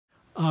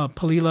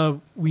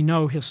Palila, we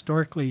know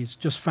historically, is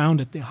just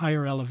found at the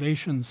higher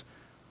elevations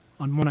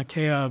on Mauna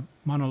Kea,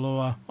 Mauna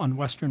Loa, on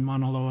western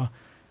Mauna Loa,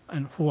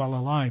 and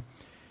Hualalai.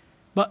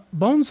 But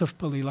bones of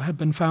Palila have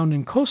been found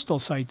in coastal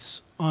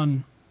sites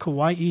on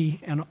Kauai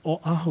and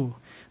Oahu.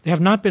 They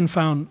have not been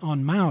found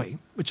on Maui,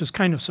 which is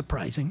kind of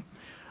surprising.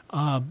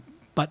 And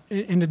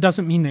it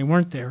doesn't mean they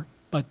weren't there,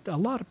 but a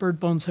lot of bird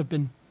bones have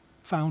been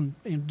found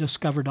and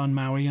discovered on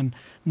Maui, and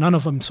none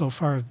of them so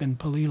far have been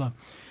Palila.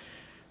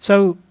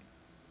 So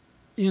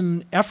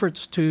in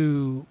efforts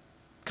to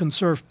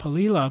conserve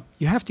Palila,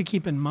 you have to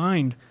keep in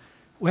mind,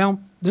 well,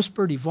 this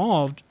bird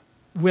evolved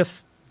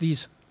with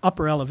these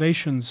upper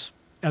elevations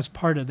as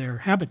part of their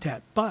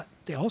habitat, but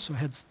they also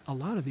had a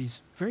lot of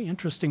these very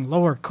interesting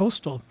lower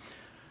coastal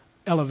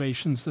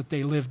elevations that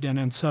they lived in.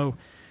 And so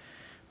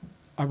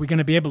are we going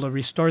to be able to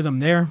restore them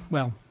there?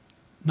 Well,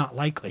 not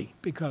likely,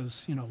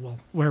 because, well,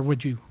 where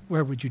would you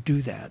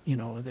do that?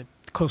 The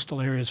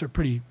coastal areas are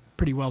pretty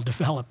well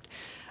developed.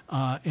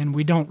 And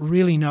we don't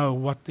really know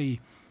what the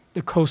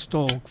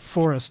coastal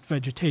forest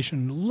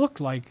vegetation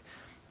looked like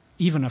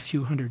even a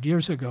few hundred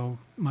years ago,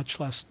 much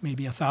less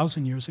maybe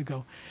 1,000 years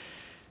ago.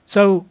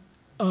 So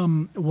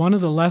one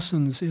of the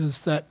lessons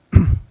is that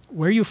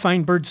where you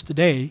find birds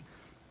today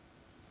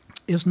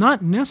is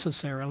not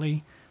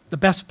necessarily the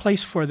best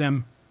place for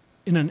them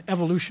in an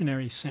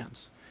evolutionary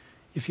sense.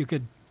 If you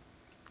could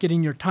get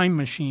in your time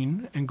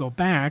machine and go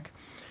back,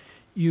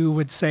 you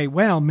would say,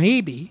 well,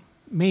 maybe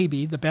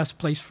the best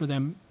place for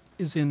them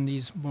is in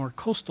these more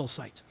coastal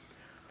sites.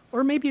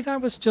 Or maybe that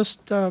was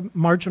just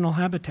marginal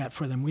habitat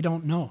for them. We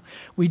don't know.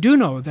 We do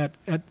know that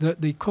at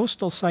the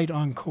coastal site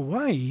on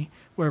Kauai,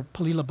 where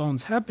Palila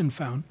bones have been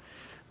found,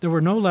 there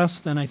were no less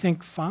than, I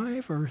think,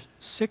 5 or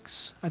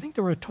 6, I think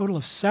there were a total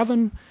of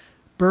 7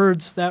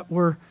 birds that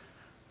were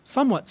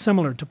somewhat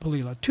similar to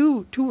Palila.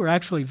 Two were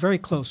actually very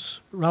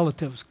close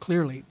relatives,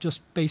 clearly,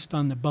 just based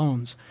on the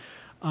bones.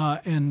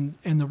 And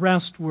the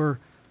rest were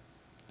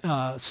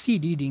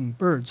seed-eating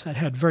birds that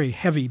had very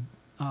heavy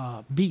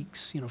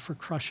beaks, for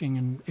crushing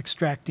and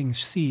extracting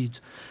seeds.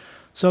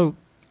 So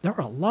there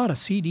were a lot of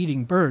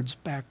seed-eating birds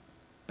back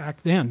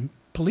then.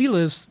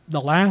 Palila is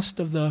the last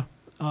of the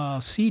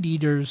seed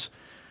eaters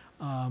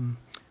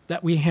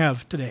that we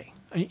have today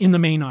in the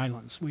main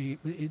islands.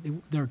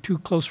 There are 2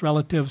 close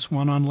relatives,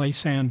 one on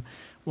Laysan,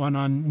 one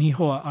on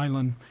Nihoa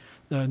Island,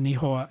 the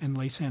Nihoa and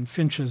Laysan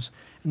finches,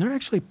 and they're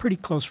actually pretty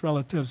close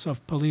relatives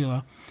of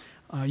Palila.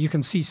 You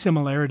can see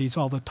similarities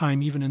all the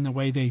time, even in the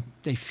way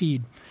they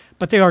feed,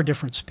 but they are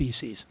different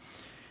species.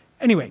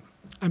 Anyway,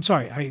 I'm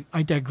sorry,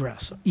 I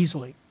digress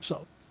easily.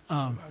 So.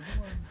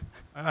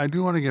 I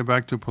do want to get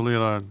back to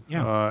Palila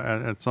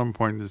at some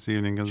point this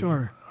evening, because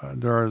sure.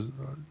 There are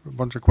a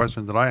bunch of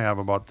questions that I have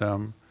about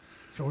them.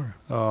 Sure.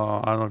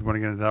 I don't know if you want to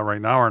get into that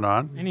right now or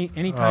not.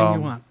 Anytime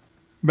you want.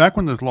 Back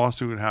when this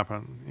lawsuit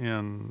happened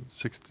in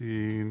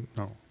 79,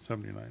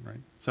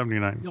 right?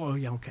 79. Oh,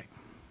 yeah, okay.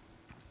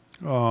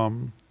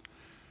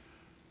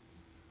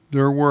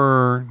 There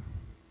were,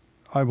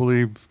 I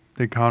believe,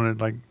 they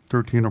counted like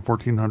 1,300 or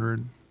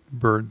 1,400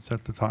 birds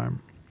at the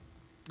time.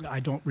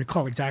 I don't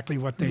recall exactly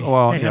what they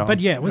had,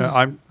 but yeah, it was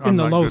I'm in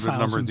the not low good at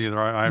thousands. numbers either.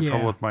 I have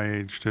trouble with my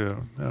age too.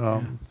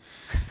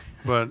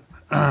 But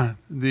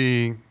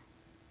the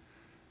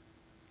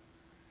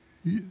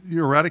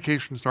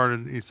eradication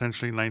started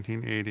essentially in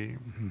 1980.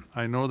 Mm-hmm.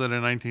 I know that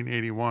in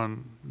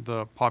 1981,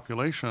 the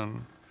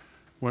population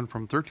went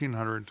from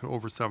 1,300 to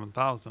over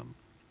 7,000.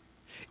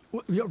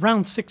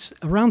 Around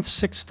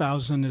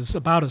 6,000 is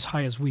about as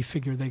high as we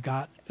figure they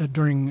got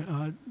during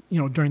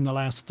the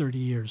last 30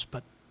 years.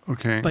 But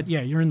okay. But yeah,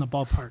 you're in the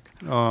ballpark.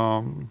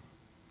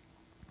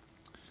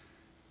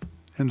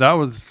 And that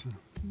was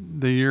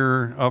the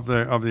year of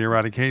the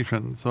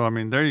eradication. So I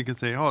mean, there you can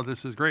say, oh,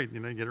 this is great.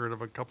 Get rid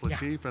of a couple of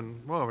sheep,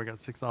 and whoa, we got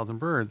 6,000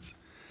 birds.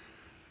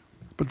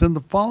 But then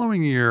the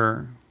following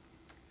year,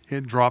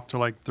 it dropped to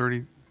like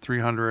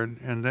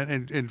 3,300, and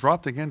then it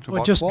dropped again to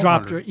about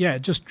 1,200.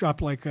 It just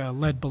dropped like a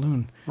lead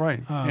balloon. Right.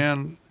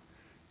 And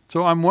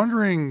so I'm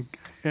wondering,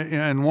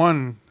 and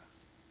one,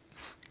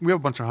 we have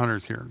a bunch of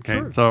hunters here, okay?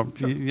 Sure, so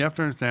sure. You have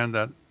to understand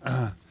that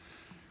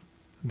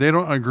they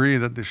don't agree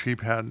that the sheep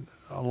had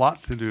a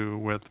lot to do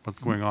with what's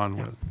going on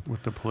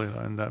with the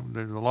Palila, and that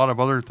there's a lot of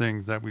other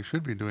things that we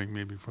should be doing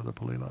maybe for the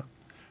Palila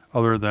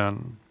other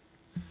than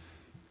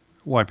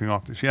wiping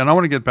off the sheep. And I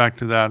want to get back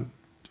to that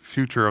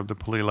future of the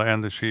Palila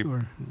and the sheep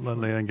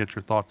and get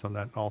your thoughts on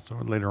that also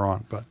later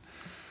on. But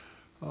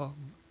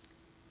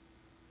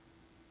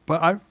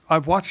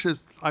I've watched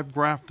this. I've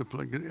graphed the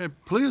Palila.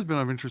 Palila's been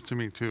of interest to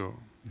me too,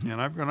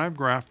 and I've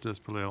graphed this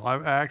Palila.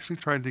 I actually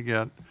tried to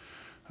get.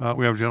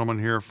 We have a gentleman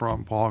here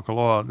from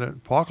Pohakaloa.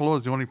 Pohakaloa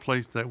is the only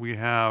place that we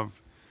have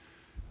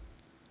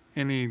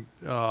any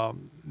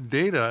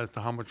data as to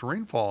how much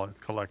rainfall is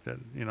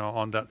collected,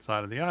 on that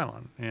side of the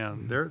island,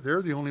 and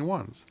they're the only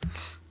ones.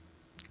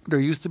 There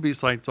used to be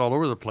sites all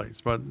over the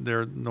place, but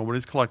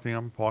nobody's collecting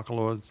them.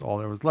 Pohakaloa is all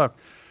that was left.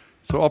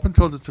 So up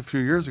until just a few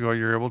years ago,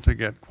 you're able to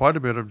get quite a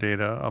bit of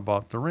data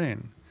about the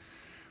rain.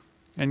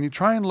 and you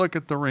try and look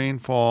at the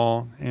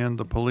rainfall and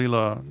the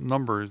Palila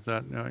numbers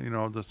that,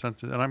 the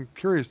census, and I'm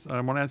curious, I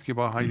want to ask you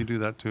about how you do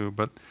that too,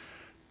 but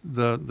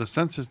the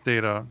census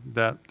data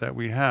that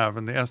we have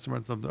and the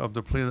estimates of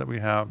the Palila that we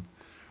have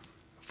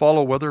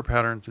follow weather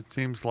patterns, it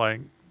seems like,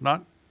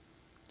 not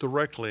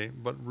directly,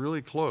 but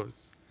really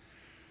close.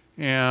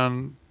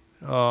 And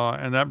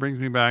that brings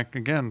me back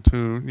again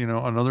to,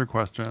 another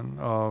question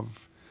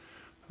of,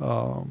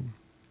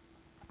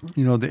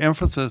 the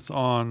emphasis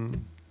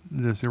on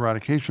this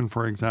eradication,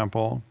 for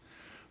example,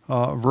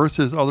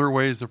 versus other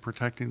ways of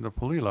protecting the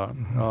Palila.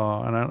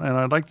 Mm-hmm. And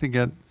I'd like to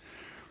get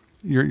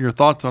your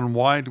thoughts on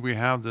why do we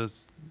have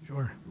this,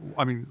 Sure.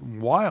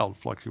 Wild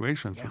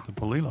fluctuations with the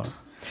Palila.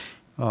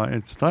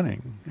 It's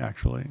stunning,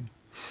 actually.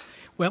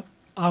 Well,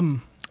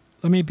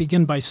 let me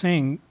begin by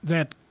saying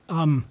that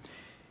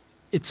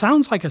it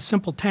sounds like a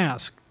simple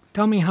task.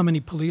 Tell me how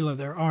many Palila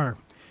there are.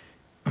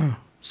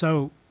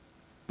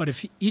 But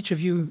if each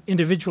of you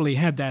individually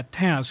had that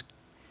task,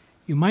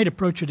 you might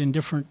approach it in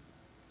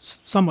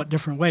somewhat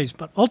different ways.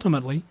 But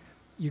ultimately,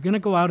 you're going to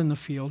go out in the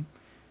field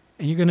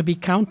and you're going to be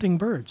counting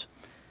birds.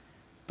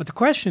 But the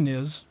question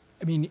is,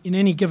 in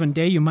any given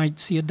day, you might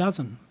see a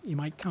dozen. You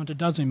might count a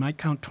dozen, you might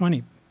count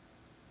 20.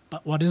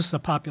 But what is the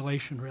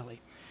population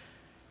really?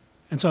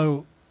 And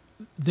so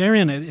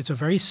therein, it's a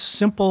very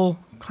simple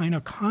kind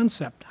of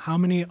concept. How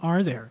many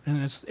are there?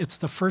 And it's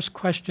the first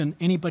question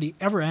anybody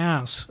ever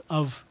asks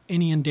of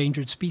any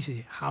endangered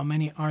species. How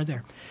many are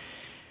there?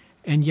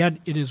 And yet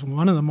it is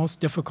one of the most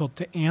difficult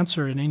to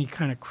answer in any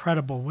kind of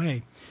credible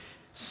way,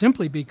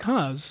 simply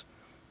because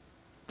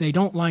they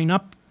don't line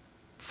up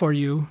for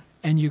you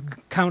and you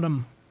count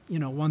them,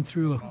 one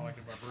through. Not like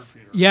a bird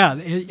feeder. Yeah,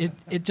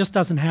 it just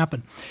doesn't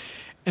happen.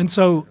 And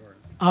so,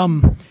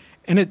 and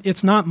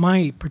it's not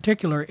my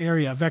particular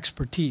area of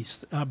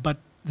expertise, but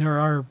there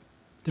are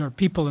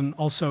people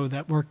also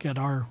that work at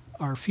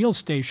our field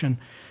station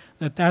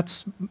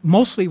that's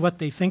mostly what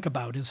they think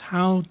about is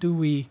how do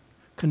we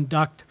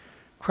conduct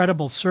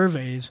credible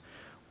surveys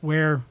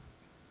where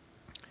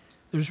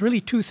there's really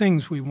two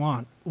things we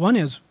want. One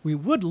is we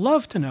would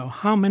love to know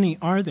how many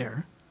are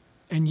there,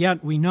 and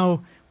yet we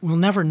know we'll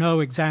never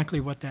know exactly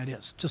what that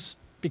is, just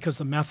because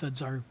the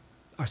methods are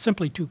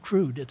simply too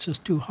crude. It's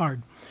just too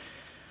hard.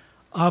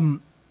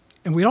 And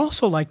we'd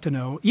also like to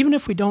know, even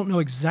if we don't know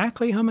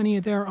exactly how many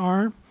there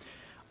are,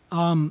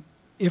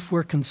 if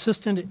we're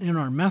consistent in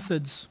our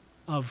methods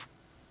of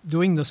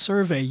doing the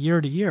survey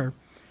year to year,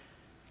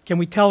 can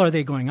we tell, are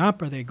they going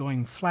up, are they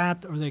going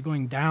flat, or are they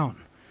going down?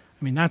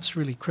 That's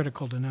really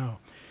critical to know.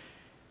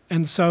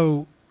 And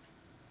so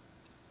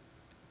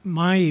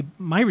my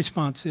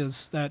response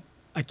is that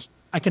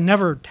I can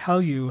never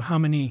tell you how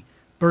many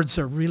birds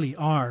there really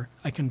are.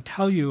 I can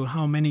tell you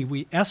how many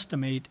we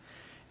estimate,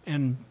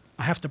 and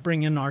I have to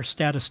bring in our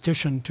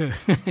statistician to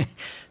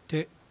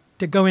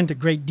to go into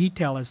great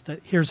detail as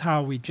to here's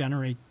how we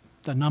generate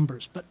the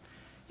numbers. But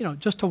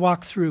just to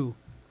walk through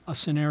a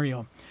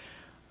scenario,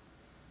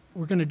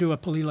 we're going to do a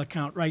Palila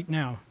count right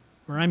now.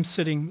 Where I'm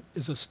sitting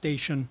is a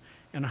station,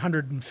 and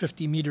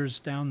 150 meters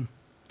down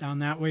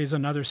that way is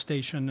another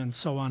station, and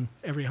so on.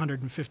 Every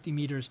 150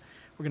 meters,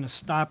 we're going to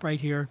stop right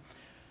here,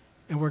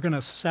 and we're going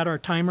to set our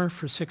timer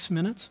for 6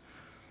 minutes.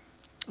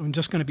 I'm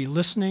just going to be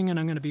listening, and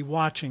I'm going to be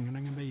watching, and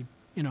I'm going to be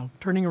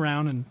turning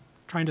around and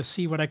trying to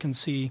see what I can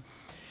see.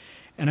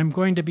 And I'm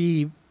going to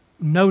be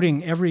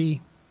noting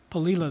every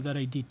Palila that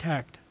I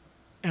detect,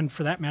 and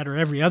for that matter,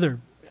 every other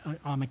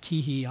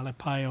amakihi,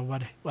 alapaio,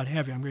 what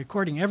have you. I'm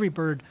recording every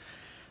bird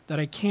that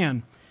I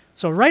can.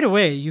 So right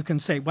away, you can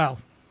say, well,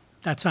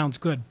 that sounds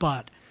good,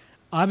 but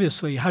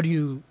obviously, how do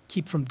you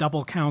keep from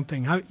double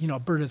counting? How, a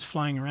bird is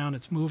flying around,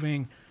 it's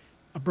moving,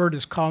 a bird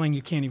is calling,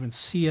 you can't even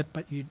see it,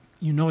 but you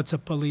know it's a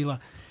Palila.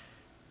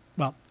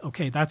 Well,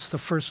 okay, that's the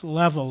first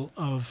level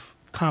of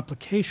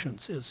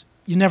complications, is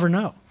you never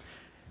know.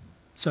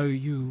 So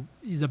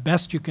the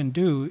best you can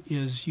do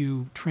is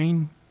you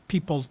train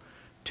people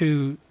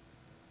to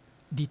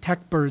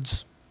detect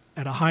birds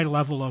at a high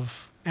level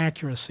of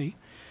accuracy.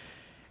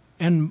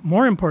 And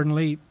more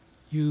importantly,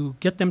 you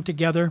get them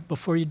together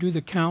before you do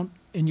the count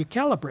and you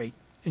calibrate.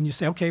 And you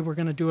say, okay, we're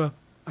going to do a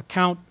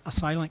count, a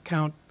silent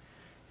count.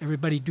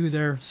 Everybody do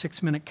their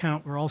 6-minute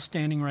count. We're all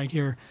standing right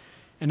here.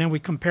 And then we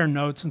compare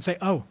notes and say,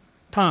 oh,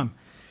 Tom,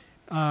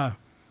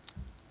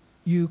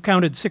 you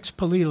counted 6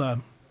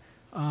 Palila.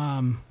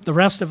 The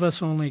rest of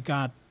us only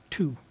got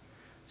 2.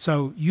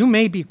 So you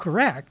may be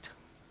correct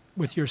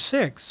with your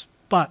 6,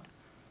 but,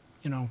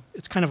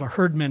 it's kind of a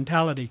herd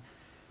mentality.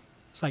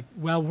 It's like,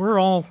 well, we're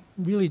all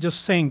really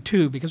just saying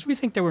 2 because we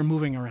think they were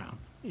moving around,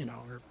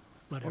 or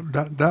whatever.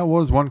 That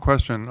was one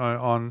question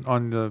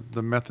on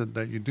the method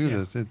that you do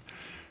this.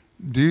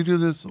 Do you do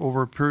this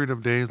over a period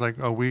of days, like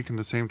a week in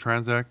the same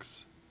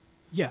transects?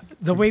 Yeah,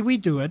 the way we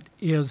do it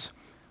is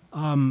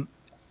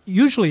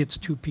usually it's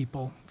 2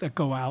 people that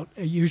go out.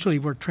 Usually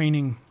we're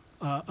training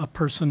a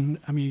person.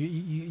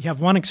 You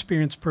have one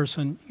experienced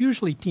person,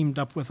 usually teamed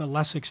up with a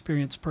less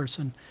experienced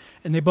person,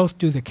 and they both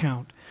do the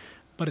count.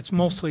 But it's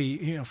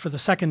mostly, for the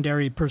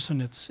secondary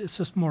person, it's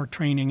just more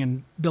training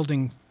and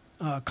building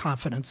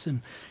confidence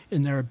in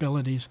their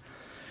abilities.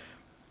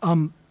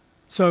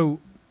 So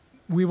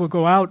we will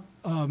go out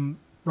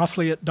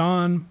roughly at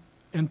dawn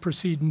and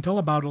proceed until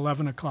about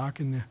 11 o'clock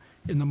in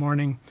the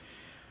morning.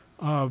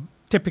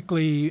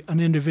 Typically, an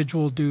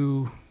individual will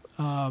do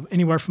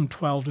anywhere from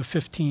 12 to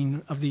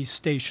 15 of these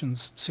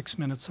stations, 6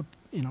 minutes,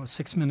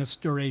 6 minutes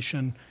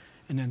duration,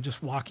 and then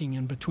just walking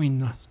in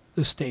between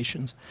the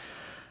stations.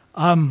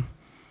 And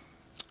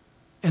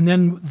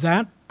then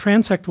that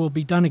transect will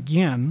be done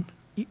again,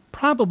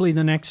 probably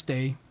the next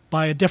day,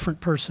 by a different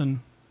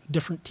person,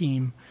 different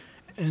team,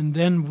 and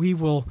then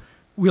we'll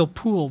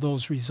pool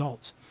those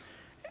results.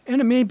 And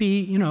it may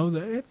be,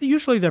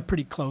 usually they're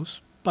pretty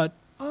close, but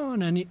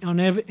on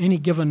any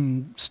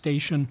given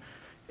station,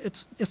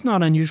 it's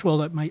not unusual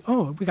that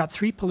we got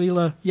 3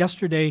 Palila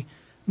yesterday,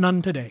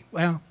 none today.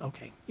 Well,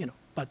 okay,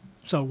 but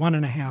so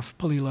 1.5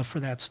 Palila for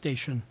that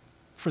station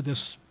for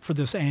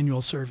this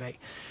annual survey.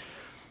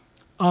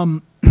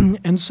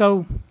 And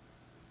so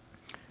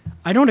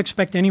I don't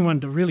expect anyone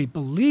to really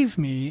believe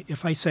me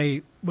if I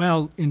say,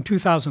 well, in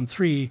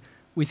 2003,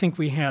 we think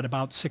we had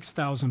about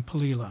 6,000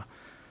 Palila.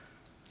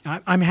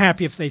 I'm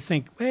happy if they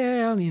think,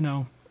 well,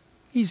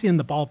 he's in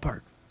the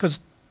ballpark, because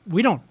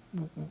we don't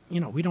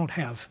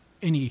have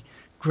any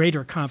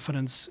greater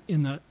confidence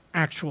in the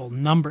actual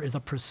number,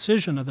 the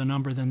precision of the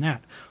number than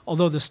that.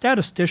 Although the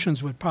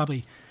statisticians would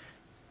probably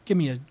give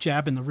me a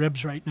jab in the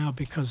ribs right now,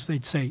 because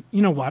they'd say,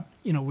 you know what,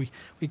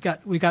 we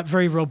got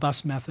very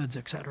robust methods,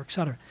 et cetera, et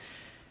cetera.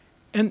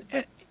 And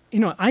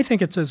I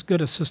think it's as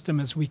good a system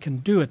as we can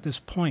do at this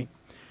point.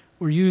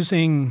 We're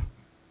using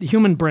the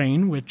human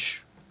brain,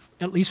 which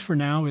at least for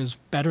now is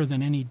better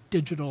than any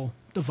digital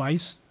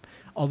device.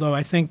 Although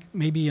I think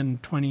maybe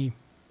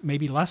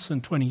maybe less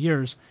than 20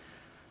 years,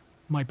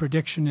 my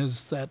prediction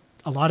is that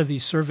a lot of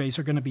these surveys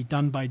are going to be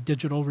done by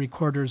digital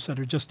recorders that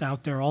are just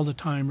out there all the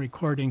time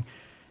recording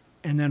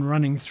and then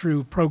running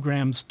through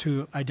programs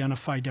to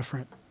identify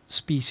different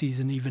species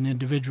and even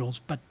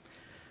individuals. But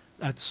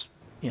that's,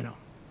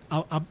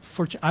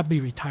 I'll be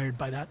retired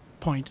by that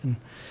point. And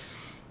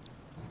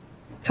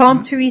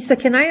Tom, Teresa,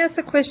 can I ask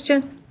a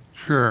question?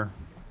 Sure.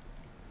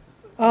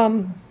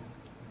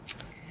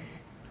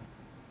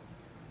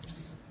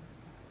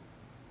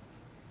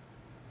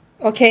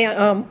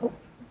 Okay,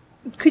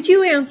 could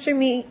you answer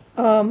me,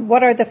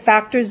 what are the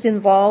factors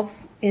involved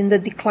in the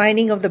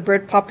declining of the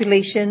bird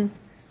population?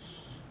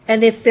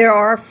 And if there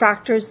are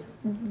factors,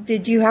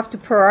 did you have to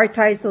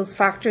prioritize those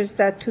factors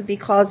that could be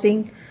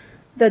causing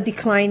the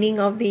declining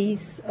of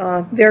these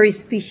various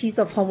species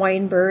of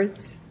Hawaiian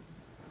birds?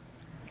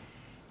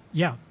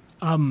 Yeah,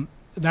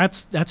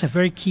 that's a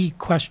very key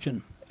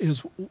question.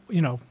 Is,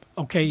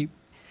 okay,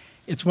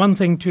 it's one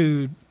thing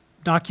to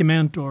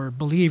document or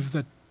believe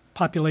that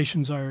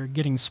populations are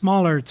getting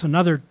smaller. It's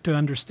another to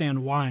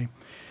understand why.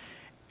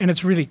 And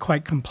it's really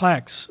quite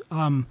complex.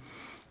 And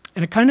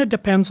it kind of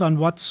depends on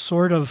what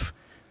sort of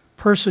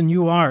person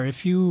you are.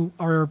 If you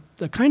are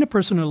the kind of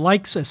person who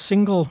likes a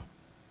single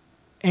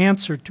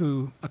answer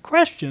to a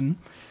question,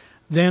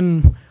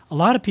 then a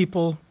lot of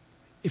people,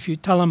 if you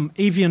tell them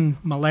avian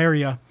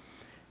malaria,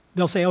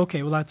 they'll say,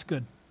 okay, well, that's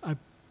good.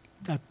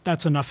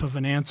 That's enough of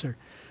an answer.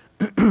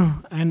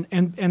 and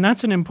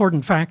that's an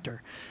important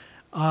factor.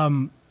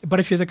 But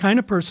if you're the kind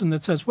of person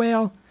that says,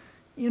 well,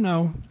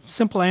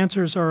 simple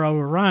answers are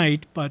all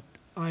right, but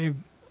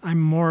I'm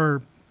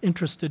more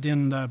interested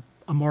in a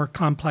more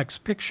complex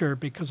picture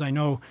because I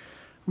know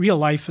real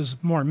life is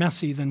more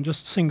messy than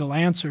just single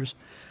answers.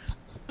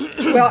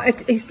 Well,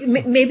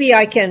 maybe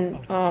I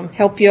can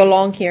help you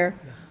along here.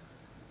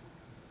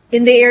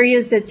 In the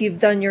areas that you've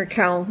done your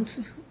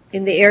count,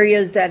 in the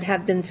areas that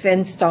have been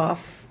fenced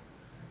off,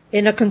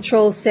 in a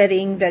control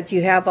setting that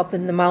you have up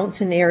in the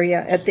mountain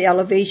area at the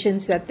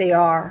elevations that they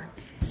are,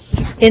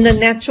 in a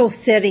natural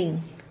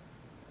setting,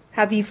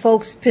 have you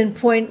folks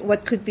pinpoint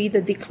what could be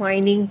the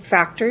declining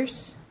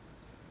factors?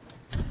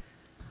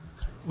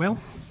 Well,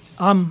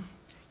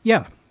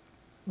 yeah,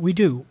 we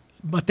do,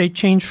 but they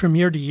change from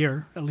year to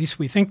year, at least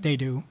we think they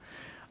do.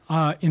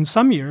 In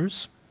some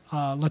years,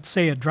 let's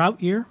say a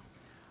drought year,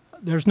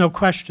 there's no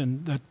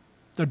question that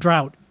the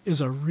drought is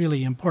a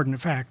really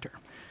important factor.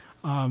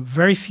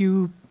 Very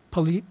few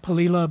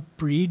Palila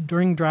breed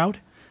during drought,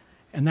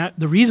 and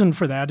the reason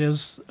for that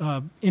is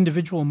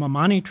individual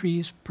mamani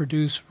trees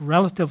produce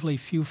relatively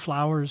few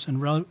flowers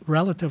and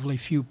relatively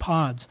few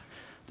pods.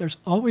 There's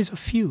always a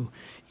few.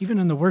 Even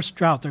in the worst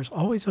drought, there's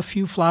always a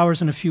few flowers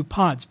and a few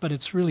pods, but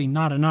it's really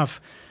not enough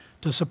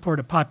to support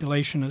a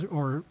population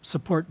or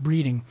support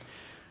breeding.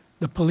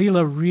 The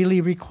Palila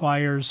really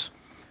requires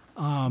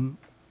a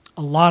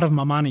lot of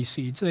mamani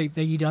seeds. They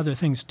eat other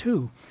things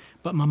too,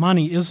 but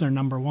mamani is their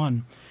number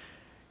one.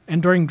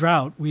 And during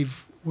drought,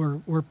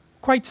 we're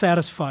quite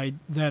satisfied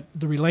that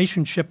the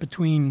relationship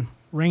between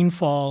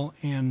rainfall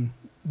and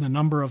the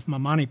number of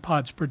mamani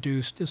pods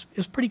produced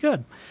is pretty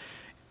good.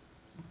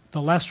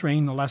 The less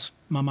rain, the less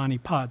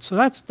mamani pods. So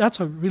that's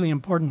a really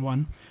important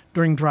one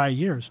during dry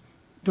years.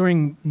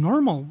 During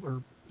normal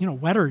or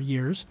wetter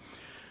years,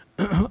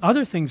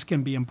 other things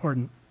can be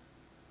important.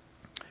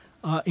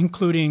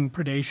 including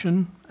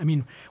predation. I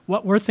mean,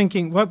 what we're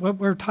thinking, what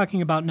we're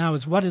talking about now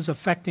is what is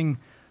affecting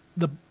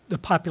the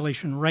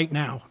population right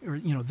now, or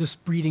this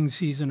breeding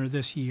season or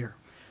this year.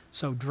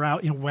 So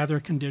drought,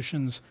 weather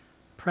conditions,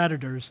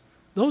 predators,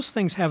 those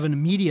things have an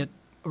immediate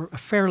or a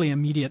fairly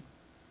immediate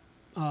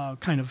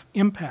kind of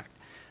impact.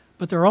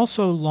 But there are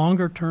also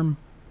longer term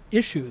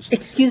issues.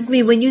 Excuse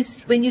me, when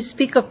you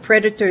speak of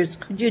predators,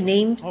 could you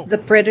name the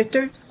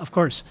predators? Of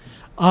course.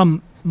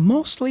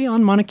 Mostly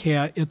on Mauna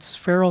Kea, it's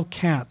feral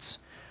cats.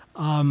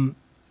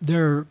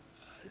 There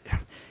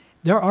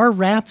are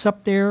rats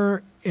up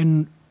there,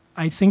 and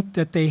I think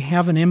that they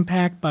have an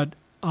impact, but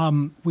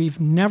we've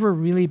never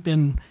really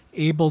been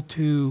able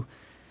to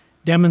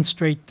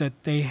demonstrate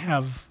that they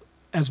have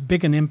as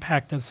big an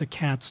impact as the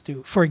cats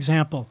do. For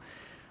example,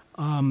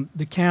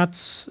 the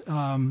cats,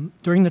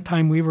 during the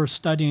time we were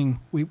studying,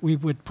 we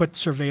would put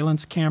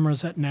surveillance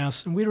cameras at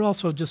nests, and we'd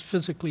also just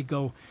physically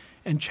go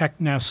and check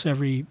nests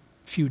every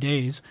few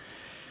days.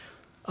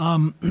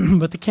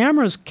 But the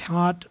cameras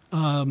caught,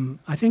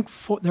 I think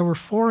there were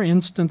 4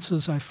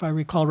 instances, if I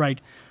recall right,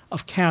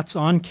 of cats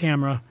on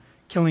camera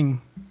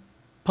killing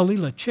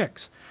Palila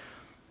chicks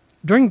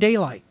during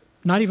daylight,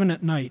 not even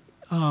at night.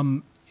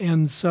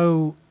 And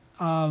so,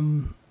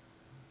 so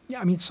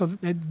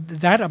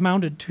that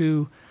amounted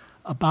to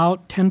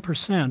about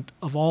 10%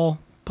 of all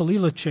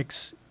Palila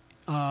chicks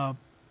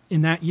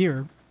in that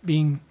year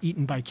being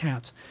eaten by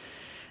cats.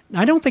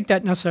 Now, I don't think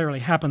that necessarily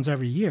happens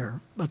every year,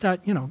 but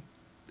that,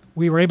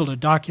 we were able to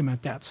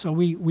document that. So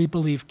we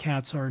believe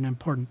cats are an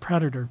important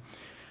predator.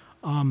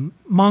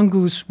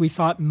 Mongoose, we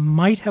thought,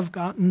 might have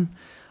gotten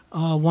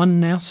one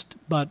nest,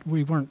 but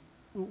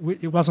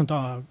it wasn't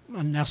a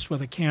nest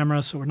with a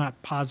camera, so we're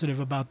not positive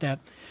about that.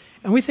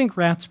 And we think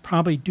rats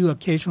probably do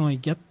occasionally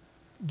get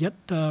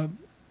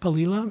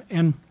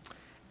Palila,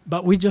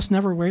 but we just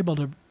never were able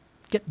to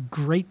get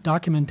great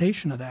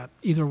documentation of that,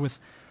 either with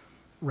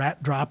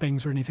rat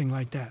droppings or anything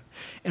like that.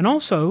 And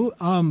also,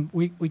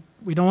 we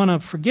don't want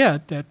to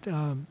forget that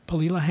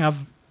Palila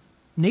have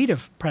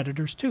native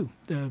predators too,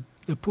 the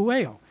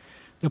pueo.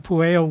 The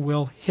pueo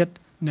will hit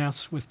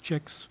nests with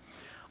chicks.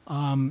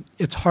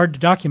 It's hard to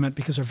document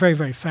because they're very,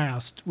 very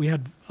fast. We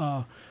had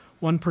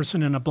one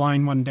person in a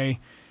blind one day,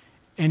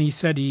 and he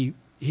said he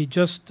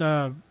just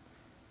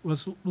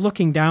was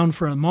looking down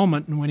for a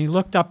moment, and when he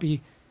looked up,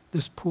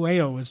 this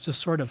pueo was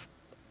just sort of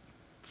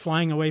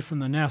flying away from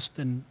the nest,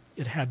 and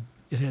it had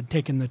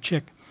taken the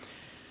chick.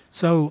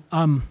 So,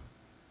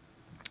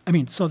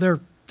 so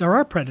there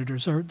are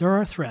predators, there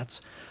are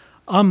threats.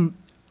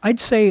 I'd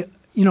say,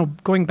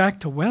 going back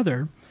to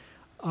weather,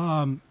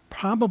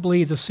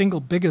 probably the single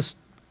biggest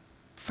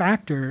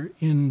factor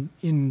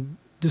in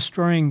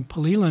destroying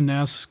Palila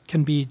nests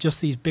can be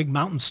just these big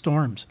mountain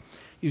storms.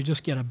 You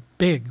just get a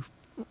big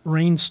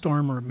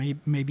rainstorm or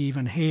maybe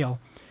even hail,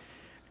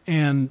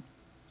 and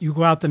you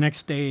go out the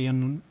next day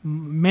and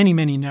many,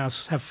 many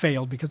nests have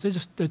failed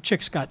because the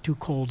chicks got too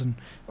cold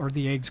or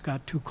the eggs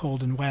got too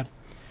cold and wet.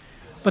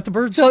 But the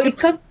birds... sorry,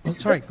 go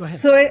ahead.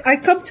 So I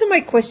come to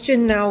my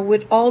question now.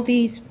 With all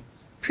these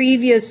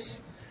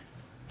previous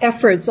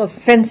efforts of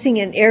fencing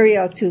an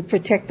area to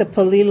protect the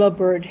Palila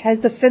bird,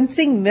 has the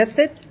fencing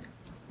method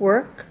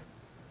worked?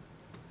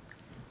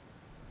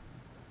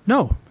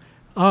 No.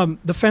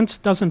 The fence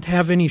doesn't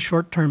have any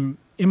short-term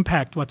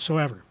impact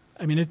whatsoever.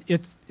 I mean,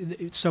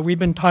 so we've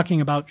been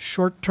talking about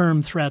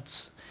short-term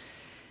threats,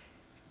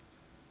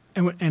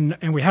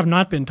 and we have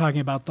not been talking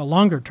about the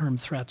longer-term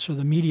threats or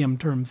the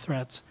medium-term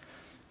threats.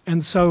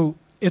 And so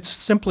it's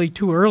simply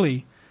too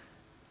early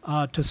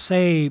to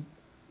say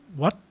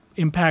what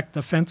impact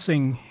the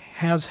fencing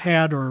has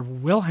had or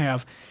will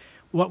have.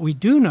 What we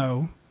do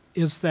know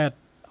is that,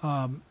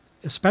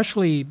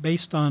 especially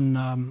based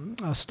on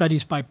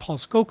studies by Paul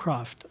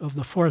Scowcroft of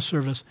the Forest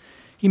Service,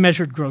 he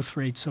measured growth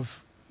rates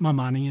of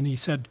mamani, and he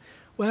said,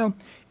 well,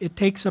 it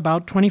takes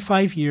about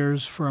 25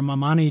 years for a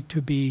mamani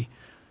to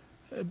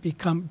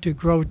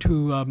grow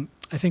to,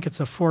 I think it's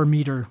a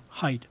 4-meter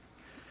height.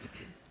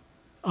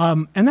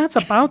 And that's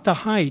about the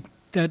height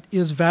that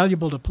is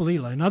valuable to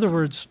Palila. In other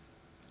words,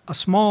 a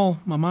small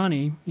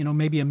mamani,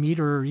 maybe a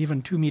meter or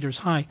even 2 meters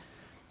high,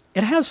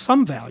 it has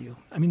some value.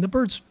 I mean, the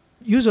birds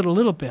use it a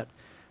little bit,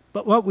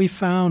 but what we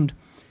found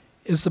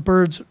is the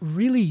birds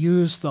really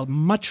use the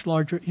much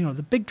larger,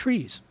 the big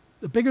trees.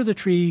 The bigger the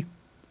tree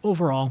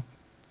overall,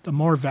 the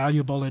more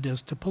valuable it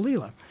is to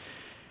Palila.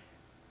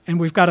 And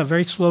we've got a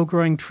very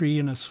slow-growing tree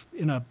in a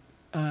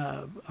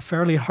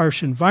fairly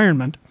harsh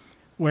environment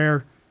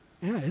where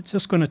it's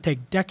just going to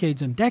take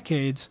decades and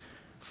decades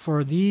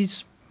for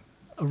these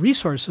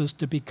resources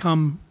to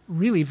become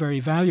really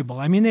very valuable.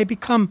 I mean, they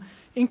become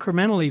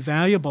incrementally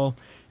valuable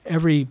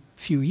every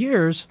few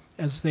years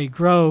as they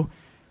grow,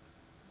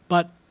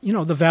 but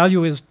the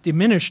value is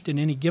diminished in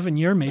any given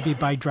year, maybe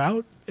by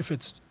drought. If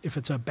it's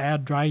a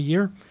bad dry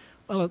year,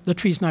 well, the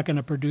tree's not going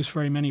to produce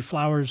very many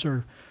flowers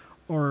or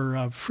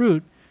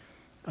fruit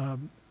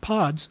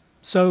pods.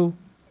 So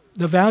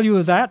the value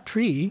of that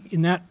tree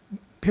in that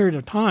period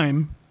of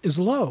time is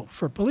low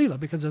for Palila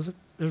because there's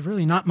there's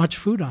really not much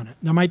food on it.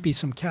 There might be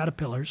some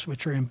caterpillars,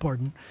 which are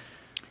important.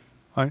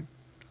 I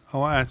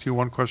want to ask you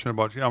one question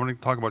about sheep. I'm going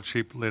to talk about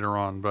sheep later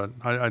on, but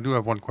I do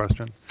have one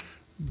question.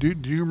 Do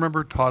you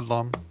remember Todd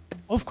Lum?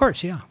 Oh, of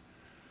course, yeah.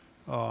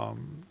 Todd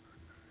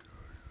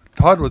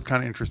was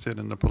kind of interested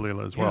in the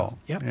Palila as well.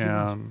 Yep,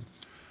 and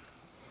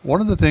one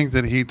of the things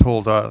that he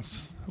told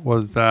us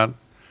was that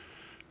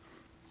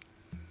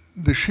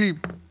the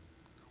sheep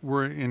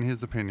were, in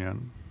his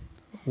opinion,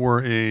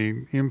 were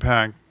a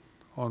impact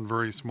on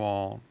very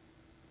small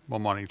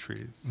mamani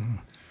trees. Mm-hmm.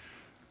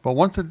 But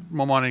once the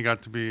mamani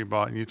got to be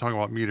about, and you talk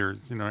about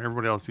meters,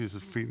 everybody else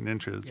uses feet and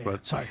inches. Yeah,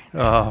 but sorry.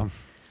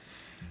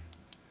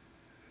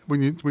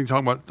 When you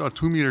talk about a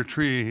 2-meter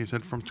tree, he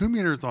said from 2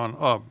 meters on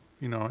up,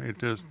 it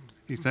just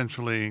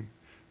essentially,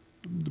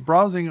 the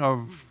browsing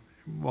of,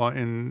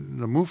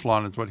 in the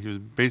mouflon is what he was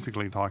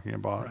basically talking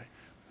about, right,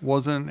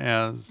 wasn't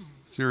as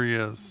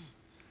serious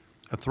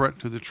a threat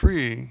to the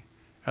tree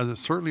as it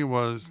certainly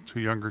was to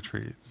younger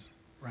trees.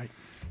 Right.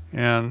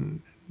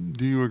 And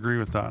do you agree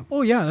with that?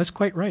 Oh, yeah, that's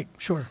quite right.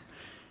 Sure.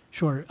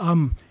 I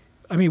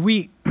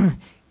mean,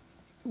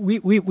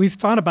 we've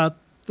thought about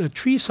the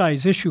tree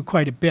size issue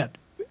quite a bit.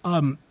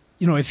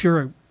 If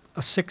you're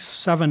a 6,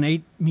 7,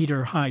 8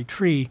 meter high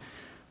tree,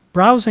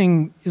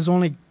 browsing is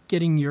only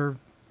getting your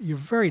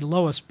very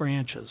lowest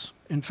branches.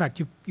 In fact,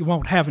 you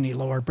won't have any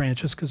lower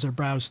branches because they're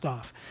browsed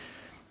off.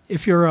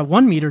 If you're a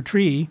 1 meter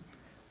tree,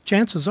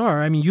 chances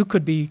are, you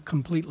could be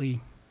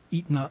completely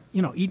eaten up.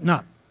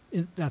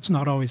 That's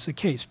not always the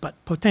case, but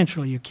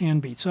potentially you can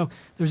be. So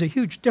there's a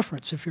huge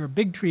difference. If you're a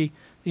big tree,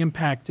 the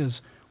impact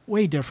is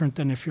way different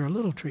than if you're a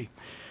little tree.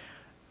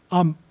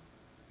 And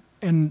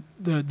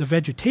the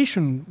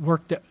vegetation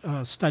work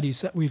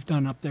studies that we've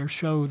done up there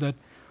show that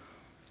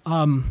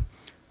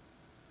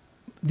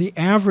the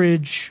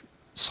average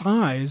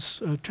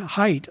size,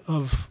 height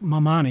of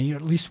mamani,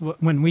 at least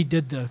when we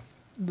did the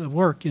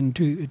work in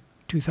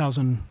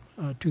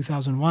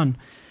 2001,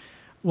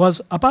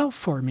 was about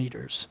 4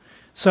 meters.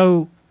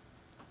 So,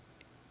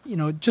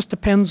 it just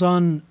depends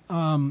on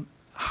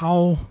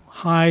how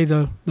high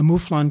the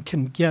mouflon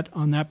can get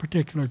on that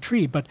particular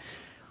tree. But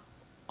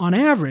on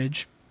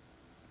average,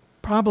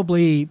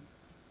 probably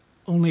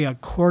only a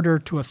quarter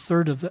to a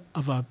third of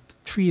a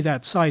tree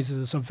that size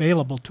is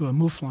available to a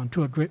mouflon,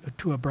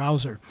 to a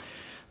browser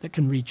that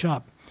can reach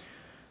up.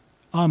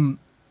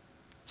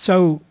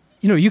 So,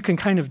 you can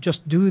kind of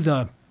just do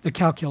the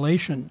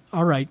calculation.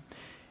 All right,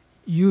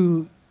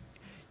 the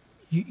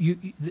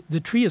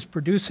tree is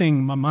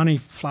producing mamani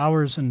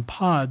flowers and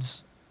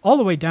pods all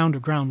the way down to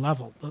ground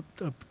level.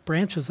 The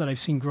branches that I've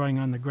seen growing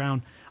on the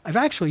ground, I've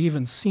actually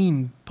even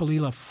seen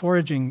Palila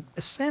foraging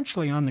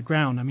essentially on the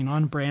ground,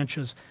 on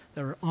branches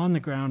that are on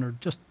the ground or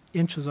just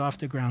inches off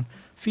the ground,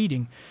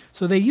 feeding.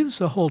 So they use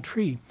the whole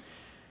tree.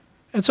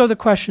 And so the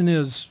question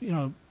is,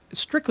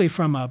 strictly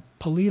from a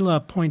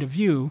Palila point of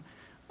view,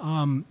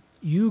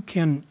 you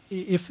can,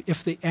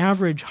 if the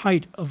average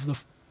height of the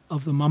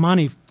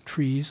mamani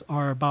trees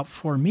are about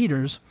 4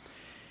 meters,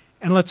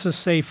 and let's just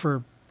say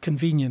for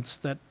convenience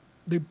that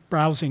the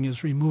browsing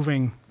is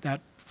removing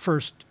that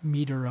first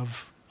meter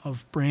of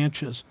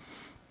branches,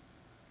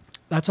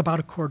 that's about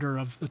a quarter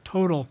of the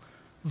total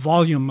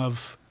volume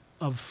of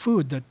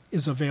food that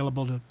is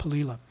available to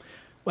Palila.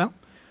 Well,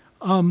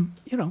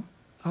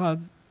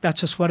 that's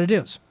just what it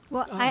is.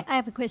 Well, I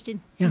have a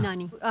question, yeah.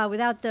 Nani.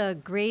 Without the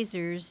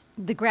grazers,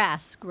 the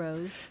grass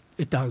grows.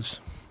 It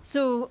does.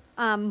 So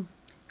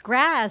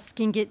grass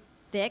can get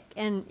thick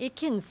and it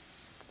can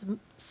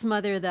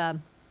smother the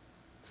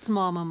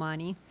small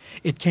mamani.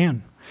 It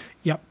can,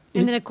 yep.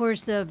 And then, of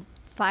course, the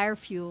fire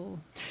fuel.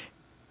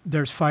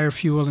 There's fire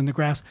fuel in the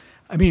grass.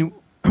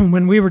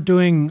 When we were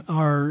doing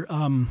our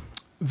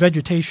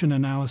vegetation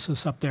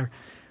analysis up there,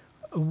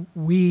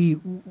 we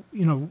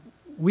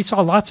saw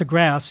lots of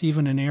grass,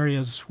 even in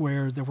areas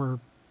where there were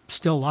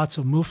still lots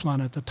of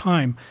mouflon at the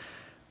time.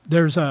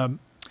 There's I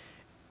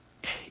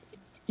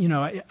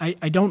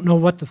don't know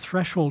what the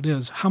threshold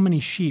is. How many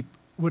sheep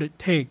would it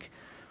take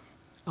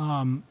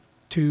to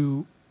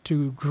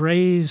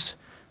graze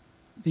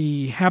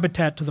the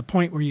habitat to the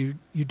point where you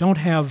don't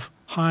have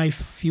high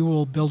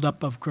fuel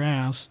buildup of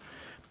grass,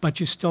 but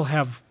you still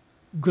have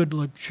good,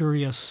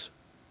 luxurious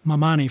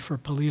mamani for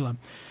Palila?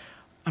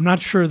 I'm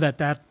not sure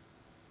that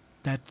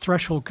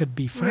threshold could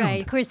be found.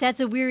 Right. Of course, that's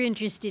what we're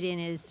interested in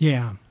is,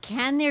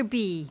 can there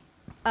be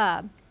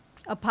a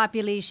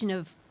population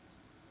of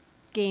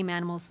game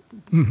animals,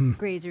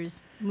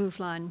 grazers,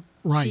 mouflon,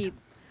 sheep,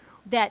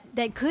 that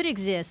could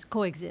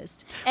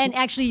coexist, and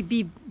actually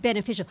be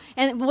beneficial?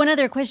 And one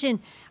other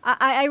question,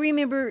 I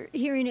remember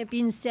hearing it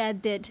being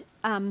said that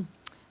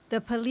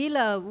the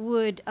Palila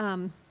would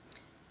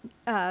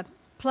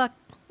pluck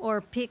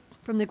or pick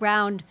from the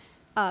ground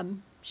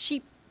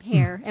sheep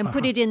hair and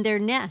put it in their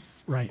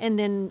nests. Right. And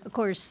then, of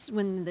course,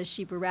 when the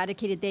sheep were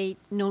eradicated, they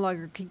no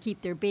longer could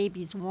keep their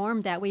babies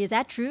warm that way. Is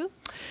that true?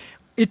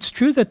 It's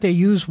true that they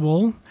use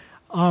wool.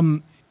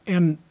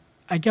 And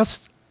I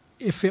guess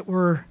if that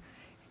were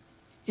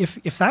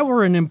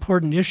an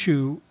important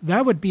issue,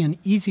 that would be an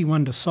easy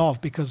one to solve,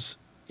 because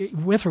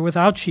with or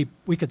without sheep,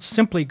 we could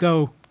simply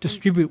go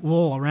distribute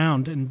wool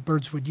around, and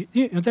birds would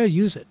they'll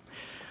use it.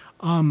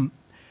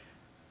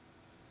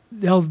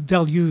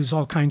 They'll use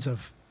all kinds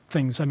of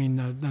things. I mean,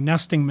 the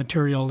nesting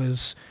material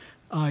is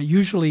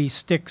usually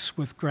sticks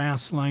with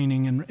grass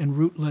lining and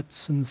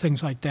rootlets and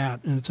things like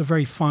that, and it's a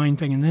very fine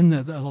thing. And then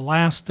the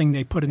last thing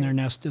they put in their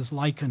nest is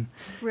lichen,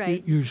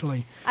 right?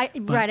 Usually,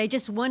 I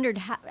just wondered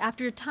how,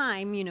 after a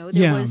time,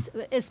 there was,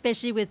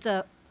 especially with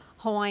the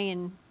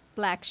Hawaiian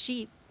black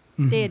sheep,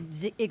 they had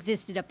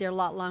existed up there a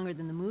lot longer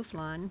than the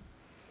mouflon.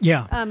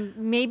 Yeah.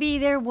 Maybe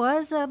there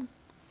was a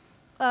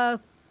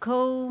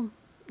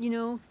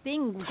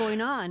thing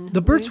going on.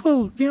 The birds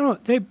will,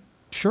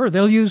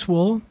 they'll use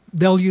wool.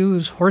 They'll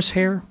use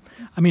horsehair.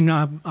 I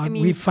mean,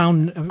 we've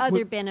found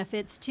other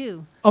benefits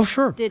too. Oh,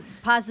 sure. That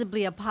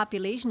possibly a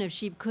population of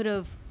sheep could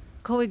have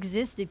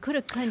coexisted, could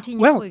have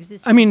continued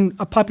coexisting. I mean,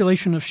 a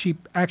population of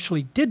sheep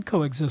actually did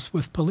coexist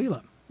with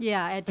Palila.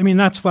 Yeah. I mean,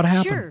 that's what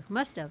happened. Sure,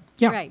 must have.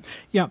 Yeah. Right.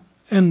 Yeah.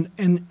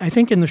 And I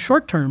think in the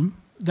short term,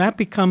 that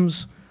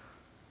becomes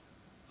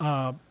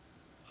a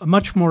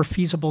much more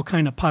feasible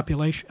kind of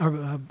population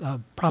or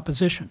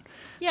proposition.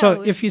 Yeah,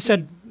 so if you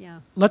said, yeah,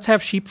 let's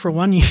have sheep for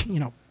one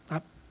year,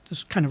 this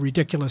is kind of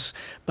ridiculous,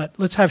 but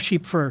let's have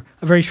sheep for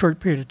a very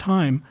short period of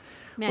time.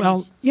 Manage.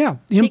 Well, yeah,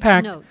 the Take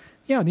impact, some notes.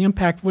 the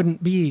impact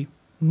wouldn't be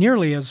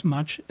nearly as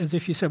much as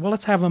if you said, well,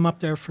 let's have them up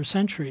there for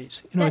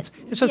centuries. It's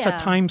just a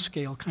time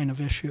scale kind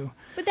of issue.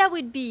 But that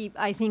would be,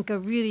 I think, a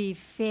really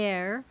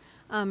fair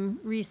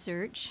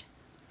research.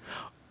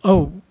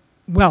 Oh,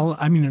 well,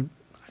 I mean,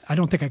 I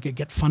don't think I could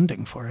get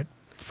funding for it,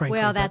 frankly.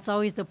 Well, that's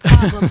always the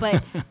problem.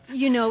 But,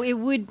 it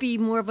would be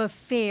more of a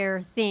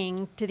fair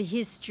thing to the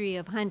history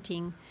of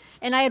hunting.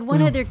 And I had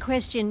one other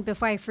question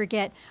before I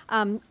forget.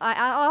 I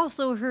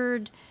also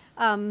heard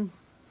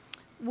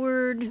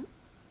word,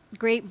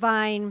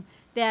 grapevine,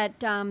 that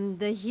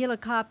the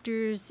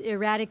helicopters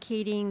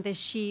eradicating the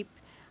sheep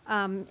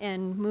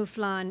and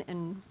mouflon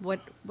and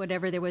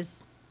whatever there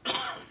was,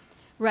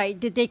 right?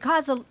 Did they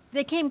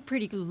they came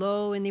pretty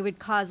low, and they would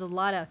cause a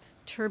lot of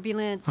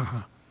turbulence.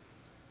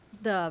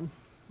 The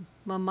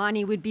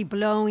mamani would be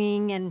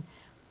blowing, and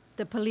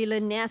the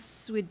Palila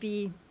nests would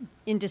be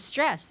in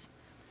distress.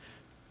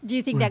 Do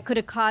you think that could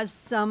have caused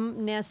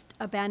some nest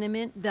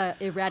abandonment, the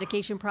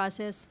eradication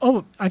process?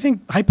 Oh, I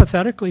think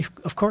hypothetically,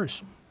 of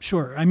course,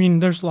 sure. I mean,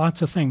 there's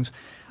lots of things.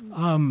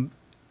 No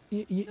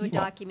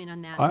document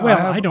on that.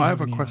 I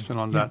have a question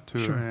on that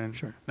too. Sure, and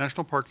sure.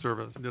 National Park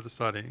Service did a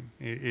study,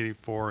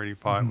 84,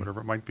 85,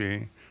 whatever it might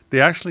be.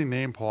 They actually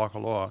named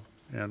Palakaloa,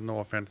 and no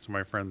offense to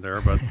my friend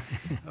there, but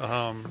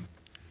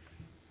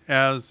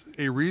as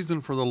a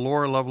reason for the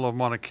lower level of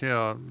Mauna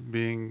Kea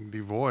being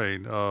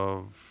devoid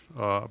of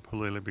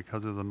Palila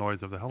because of the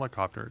noise of the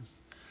helicopters.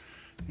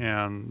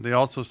 And they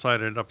also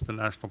cited up at the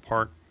national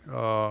park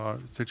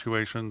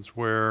situations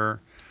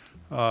where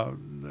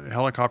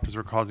helicopters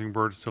were causing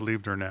birds to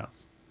leave their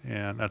nests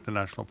and at the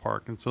national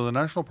park. And so the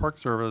National Park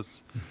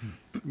Service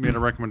made a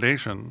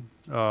recommendation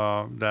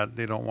that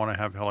they don't want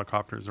to have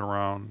helicopters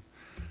around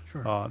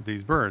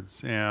these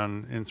birds.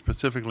 And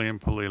specifically in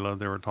Palila,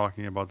 they were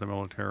talking about the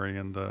military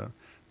and the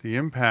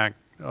impact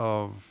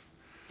of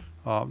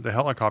the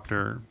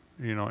helicopter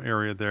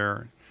area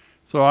there.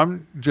 So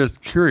I'm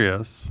just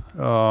curious,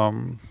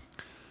 and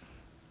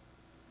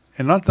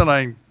not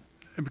that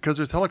because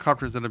there's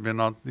helicopters that have been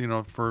out,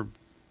 for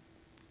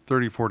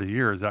 30, 40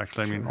 years,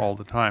 actually, I mean, all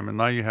the time. And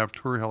now you have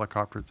tour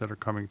helicopters that are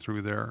coming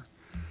through there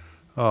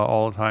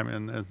all the time.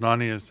 And as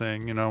Nani is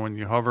saying, when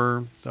you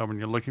hover, when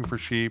you're looking for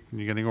sheep and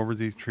you're getting over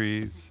these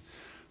trees,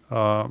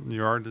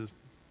 you are just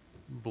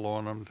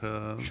blowing them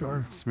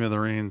to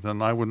smithereens.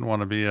 And I wouldn't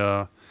want to be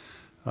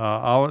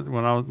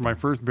my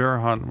first bear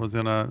hunt was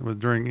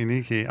during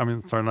Iniki. I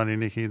mean, sorry, not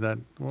Iniki.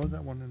 What was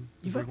that one?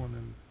 The big one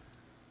in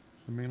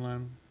the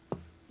mainland.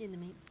 In the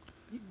main.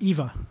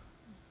 Eva.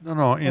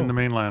 No, in the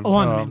mainland. Oh,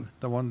 on the mainland.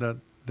 The one that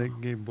they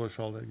gave Bush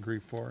all that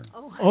grief for.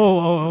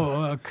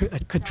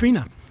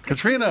 Katrina.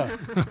 Katrina.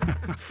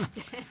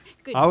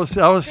 I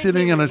was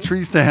sitting in a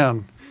tree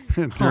stand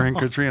during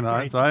Katrina.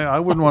 Right.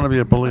 I wouldn't want to be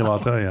a Palila, I'll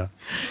tell you.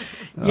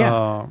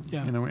 Yeah.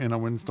 In a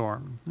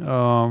windstorm.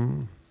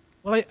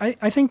 Well,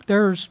 I think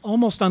there's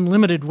almost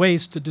unlimited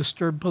ways to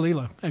disturb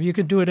Palila. I mean, you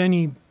could do it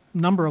any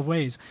number of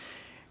ways.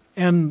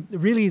 And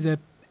really,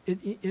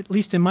 at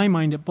least in my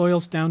mind, it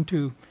boils down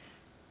to,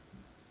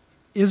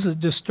 is a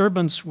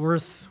disturbance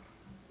worth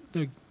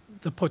the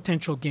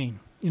potential gain?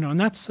 And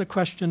that's the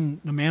question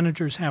the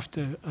managers have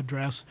to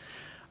address.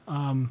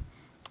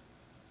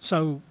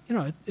 So,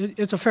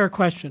 it's a fair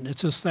question.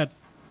 It's just that,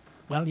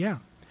 well, yeah.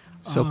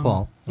 So,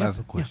 Paul, I yes,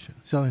 have a question.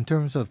 Yeah. So in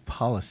terms of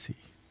policy,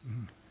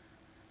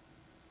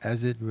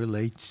 as it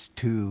relates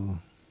to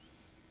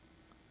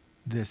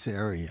this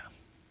area,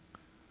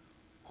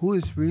 who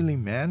is really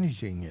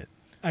managing it?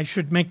 I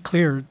should make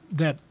clear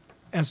that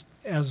as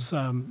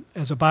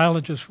a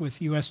biologist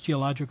with U.S.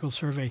 Geological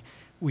Survey,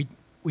 we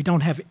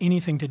don't have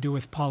anything to do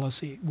with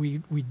policy. We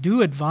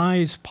do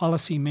advise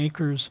policy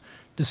makers,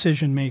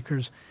 decision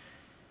makers.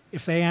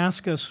 If they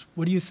ask us,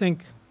 what do you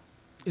think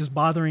is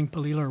bothering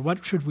Palila, or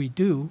what should we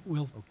do,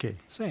 we'll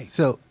say.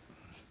 So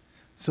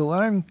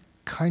what I'm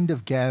kind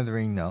of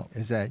gathering now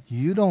is that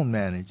you don't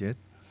manage it.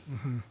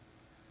 Mm-hmm.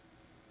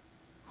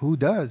 Who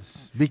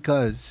does?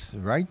 Because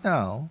right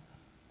now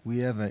we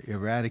have an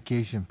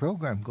eradication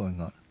program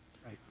going on.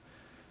 Right.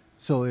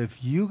 So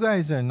if you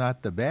guys are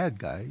not the bad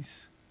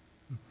guys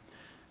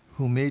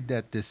who made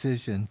that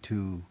decision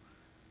to,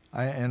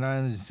 and I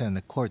understand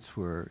the courts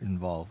were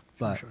involved,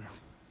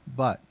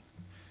 but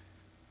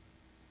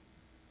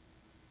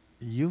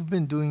you've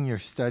been doing your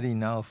study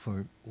now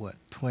for, what,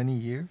 20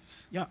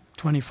 years? Yeah,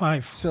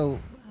 25. So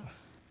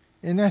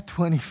in that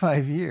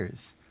 25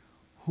 years,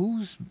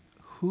 who's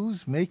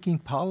making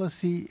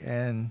policy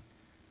and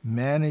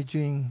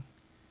managing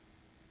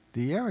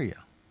the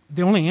area?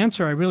 The only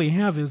answer I really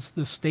have is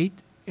the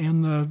state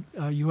and the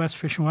U.S.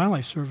 Fish and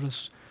Wildlife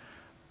Service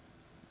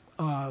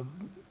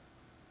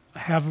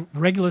have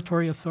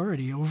regulatory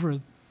authority over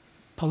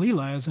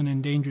Palila as an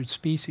endangered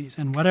species,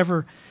 and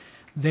whatever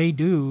they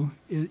do,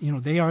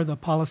 they are the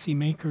policy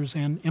makers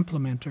and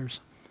implementers.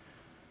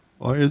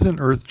 Well, isn't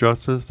Earth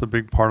Justice a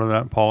big part of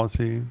that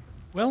policy?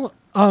 Well,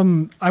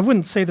 I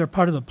wouldn't say they're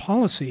part of the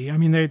policy. I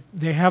mean,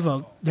 they have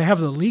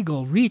the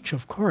legal reach,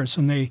 of course,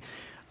 and they.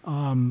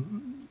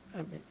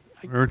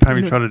 Every time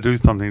you try to do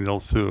something, they'll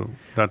sue.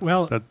 That's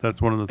one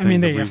of the things. I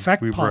mean, they that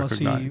affect we've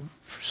policy, recognized.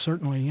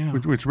 certainly. Yeah.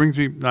 Which brings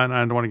me. I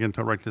don't want to get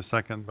into it right this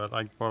second, but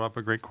I brought up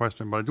a great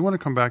question. But I do want to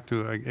come back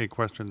to a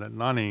question that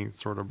Nani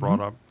sort of brought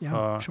up.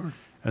 Yeah, sure.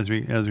 As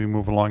we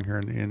move along here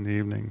in the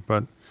evening,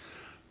 but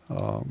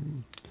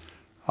I'm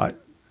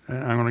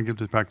going to give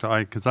this back to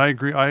Ike because I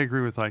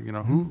agree with Ike.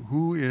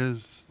 Who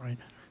is right.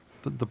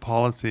 the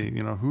policy?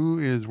 Who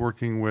is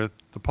working with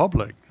the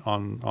public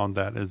on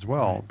that as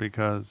well? Right.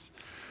 Because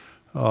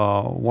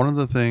one of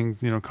the things,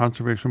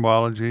 conservation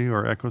biology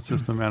or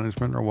ecosystem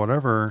management or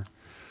whatever,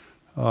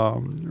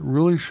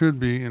 really should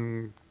be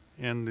and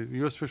the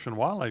U.S. Fish and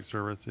Wildlife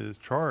Service is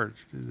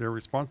charged. Their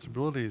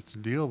responsibility is to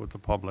deal with the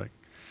public.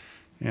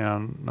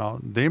 And now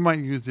they might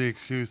use the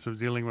excuse of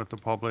dealing with the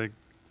public,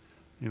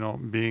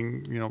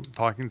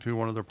 talking to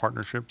one of their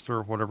partnerships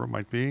or whatever it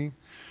might be.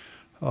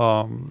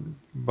 And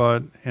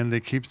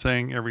they keep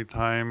saying every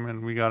time,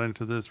 and we got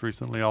into this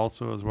recently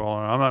also as well,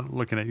 and I'm not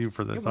looking at you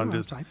for this, I'm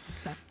just,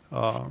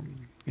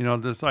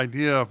 this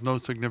idea of no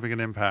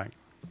significant impact,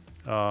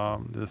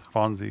 this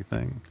Fonzie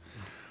thing,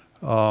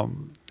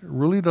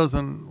 really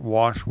doesn't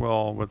wash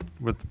well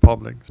with the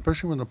public,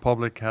 especially when the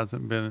public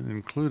hasn't been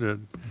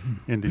included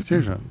in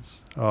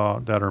decisions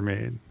that are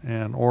made,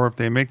 or if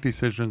they make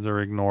decisions, they're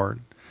ignored.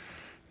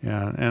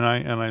 And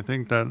I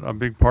think that a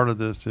big part of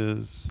this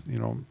is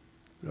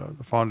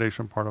the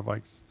foundation part of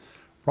Ike's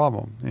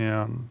problem,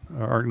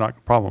 or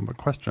not problem but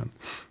question,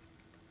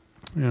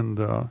 and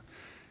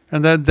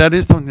that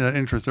is something that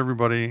interests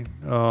everybody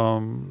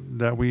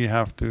that we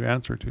have to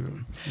answer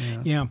to.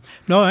 Yeah.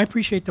 No, I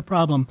appreciate the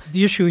problem.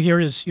 The issue here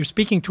is you're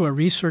speaking to a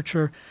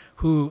researcher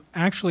who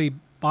actually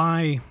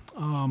I'm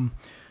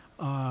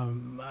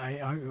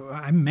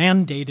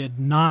mandated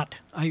not,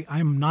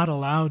 I'm not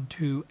allowed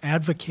to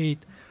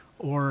advocate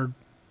or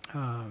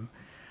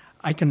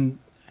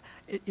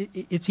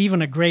it's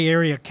even a gray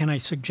area, can I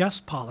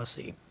suggest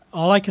policy?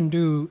 All I can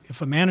do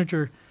if a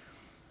manager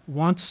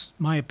wants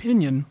my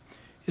opinion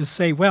is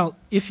say, well,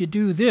 if you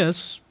do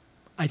this,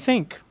 I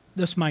think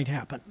this might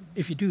happen.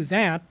 If you do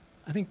that,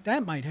 I think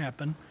that might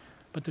happen,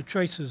 but the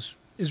choice is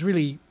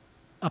really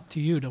up to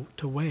you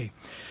to weigh.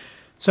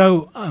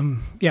 So,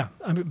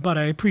 but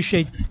I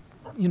appreciate,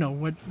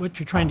 what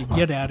you're trying to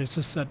get at. It's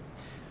just that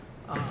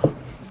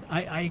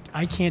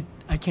I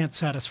can't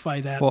satisfy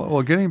that.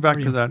 Well, getting back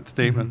to that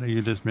statement that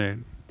you just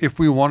made, if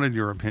we wanted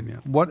your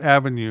opinion, what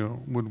avenue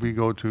would we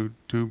go to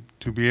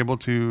be able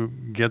to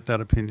get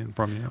that opinion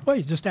from you? Well,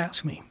 you just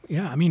ask me.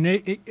 Yeah, I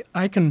mean,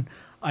 I can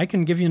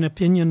give you an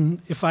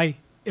opinion if I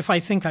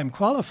think I'm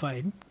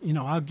qualified.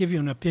 I'll give you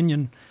an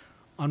opinion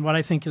on what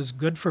I think is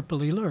good for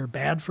Palila or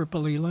bad for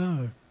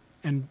Palila,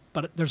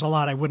 but there's a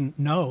lot I wouldn't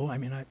know. I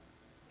mean,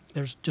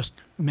 there's just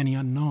many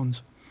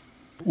unknowns.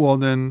 Well,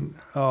 then,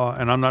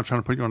 and I'm not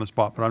trying to put you on the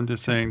spot, but I'm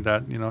just saying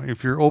that,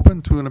 if you're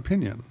open to an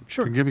opinion,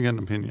 sure, to giving an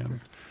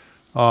opinion,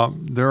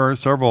 there are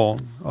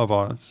several of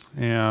us,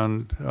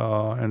 and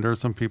there are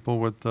some people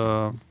with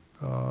the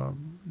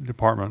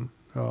department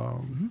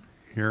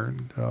here,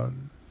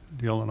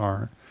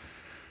 DLNR,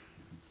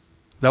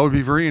 that would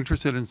be very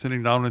interested in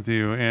sitting down with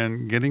you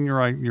and getting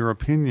your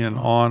opinion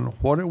on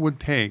what it would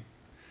take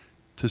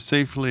to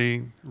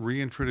safely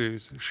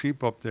reintroduce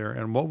sheep up there,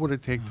 and what would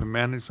it take to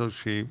manage those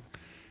sheep,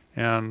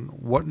 and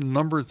what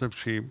numbers of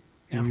sheep,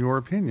 in your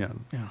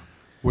opinion,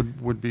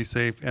 would be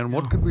safe, and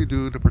what could we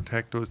do to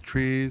protect those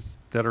trees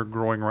that are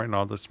growing right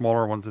now, the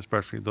smaller ones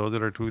especially, those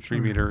that are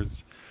 2-3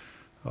 meters.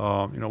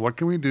 What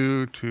can we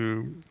do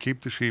to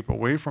keep the sheep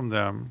away from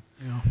them,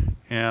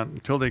 and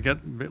until they get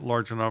a bit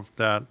large enough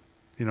that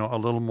a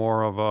little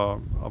more of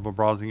a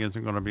browsing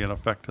isn't going to be an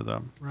effect to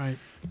them. Right.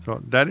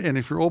 So that, and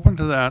if you're open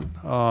to that,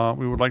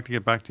 we would like to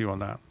get back to you on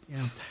that.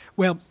 Yeah.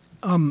 Well,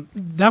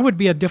 that would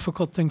be a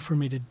difficult thing for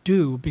me to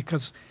do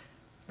because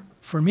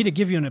for me to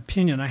give you an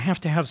opinion, I have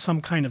to have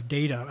some kind of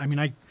data. I mean,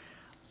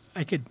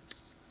 I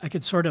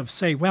could sort of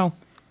say, well,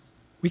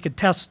 we could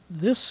test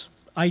this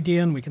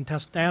idea and we can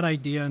test that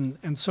idea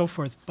and so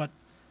forth, but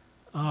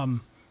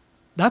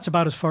that's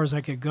about as far as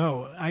I could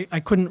go. I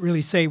couldn't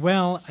really say,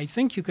 well, I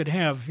think you could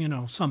have,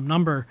 some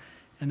number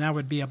and that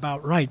would be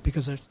about right,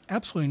 because there's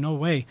absolutely no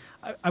way.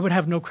 I would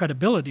have no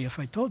credibility if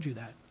I told you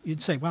that.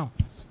 You'd say, well,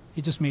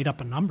 you just made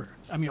up a number.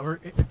 I mean, or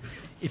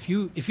if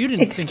you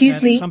didn't think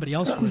that, somebody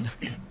else would.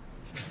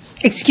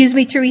 Excuse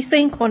me, Teresa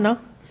and Kona.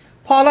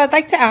 Paul, I'd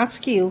like to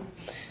ask you,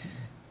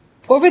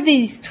 over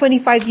these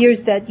 25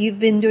 years that you've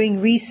been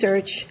doing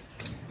research,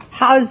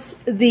 has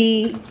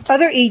the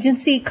other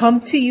agency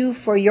come to you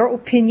for your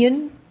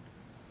opinion?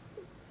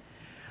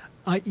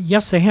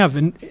 Yes, they have,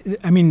 and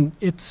I mean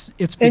it's.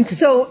 And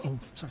so,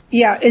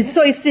 yeah, and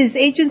so if these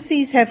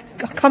agencies have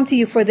come to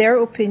you for their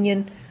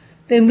opinion,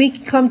 then we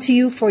can come to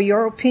you for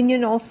your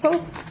opinion also.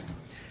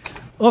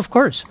 Well, of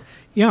course,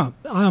 yeah.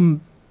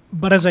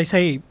 But as I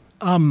say,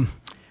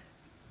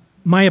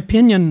 my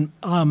opinion,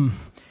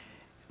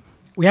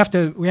 we have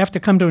to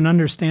come to an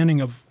understanding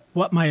of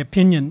what my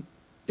opinion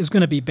is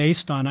going to be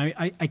based on.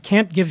 I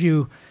can't give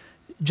you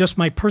just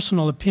my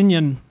personal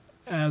opinion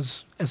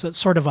as a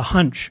sort of a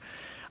hunch.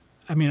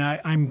 I mean,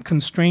 I'm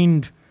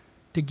constrained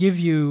to give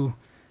you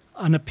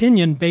an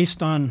opinion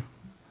based on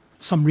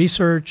some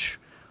research,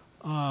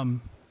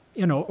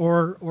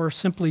 or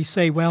simply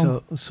say,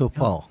 well. So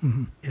Paul,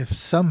 if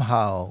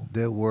somehow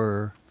there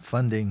were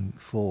funding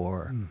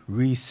for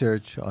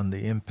research on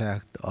the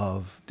impact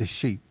of the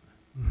sheep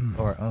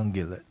or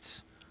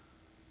ungulates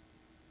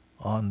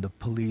on the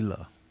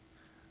Palila,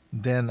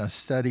 then a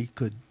study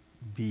could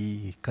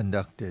be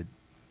conducted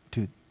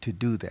to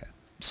do that.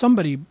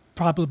 Somebody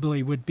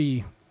probably would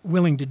be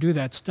willing to do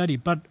that study,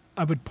 but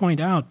I would point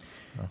out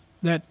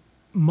that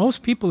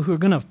most people who are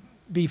going to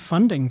be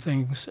funding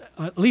things,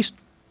 at least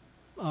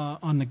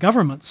on the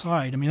government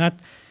side, I mean,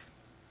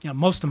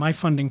 most of my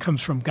funding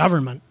comes from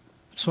government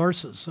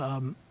sources.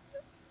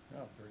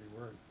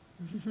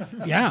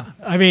 Yeah,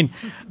 I mean,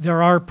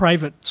 there are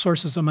private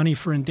sources of money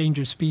for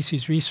endangered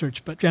species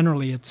research, but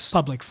generally it's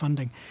public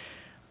funding.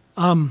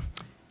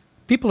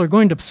 People are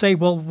going to say,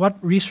 well,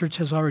 what research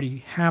has already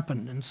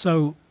happened? And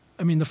so,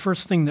 I mean, the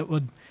first thing that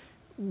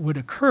would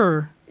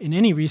occur in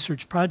any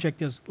research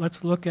project is,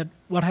 let's look at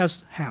what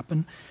has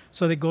happened.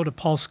 So they go to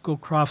Paul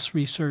Schoolcroft's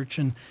research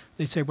and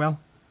they say, well,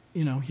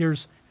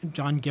 here's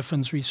John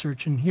Giffen's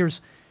research, and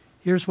here's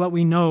what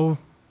we know,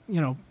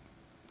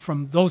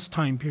 from those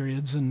time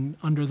periods and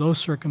under those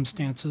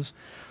circumstances,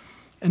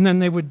 and then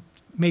they would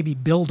maybe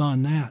build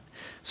on that.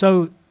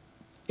 So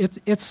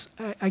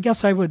I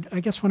guess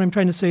what I'm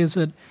trying to say is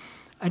that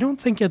I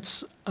don't think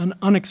it's an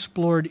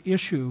unexplored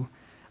issue.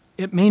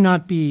 It may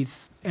not be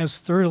as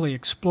thoroughly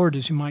explored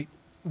as you might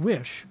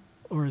wish,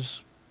 or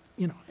as,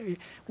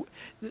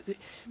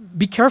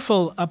 be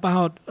careful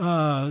about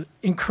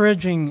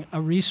encouraging a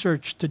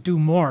research to do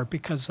more,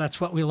 because that's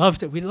what we love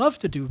to. We love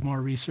to do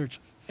more research,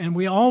 and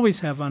we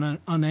always have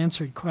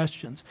unanswered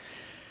questions.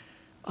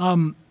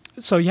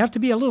 So you have to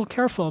be a little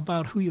careful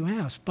about who you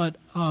ask. But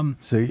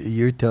so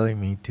you're telling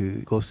me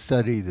to go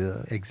study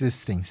the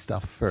existing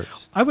stuff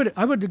first? I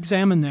would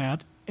examine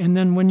that, and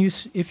then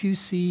if you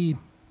see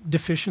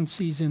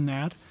deficiencies in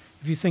that,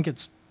 if you think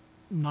it's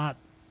not,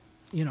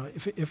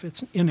 if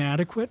it's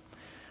inadequate,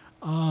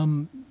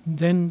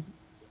 then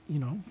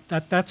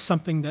that's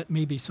something that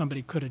maybe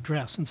somebody could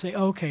address and say,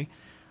 oh, okay,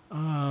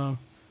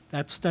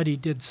 that study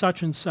did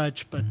such and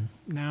such, but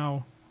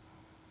now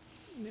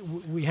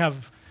we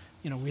have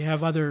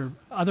other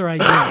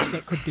ideas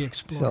that could be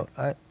explored.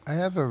 So I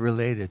have a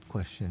related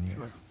question here.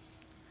 Sure.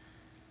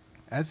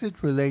 As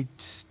it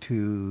relates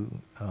to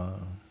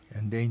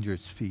endangered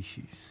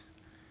species,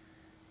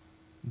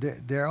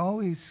 there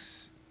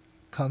always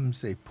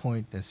comes a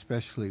point,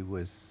 especially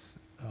with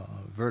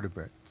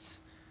vertebrates,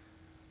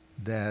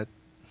 that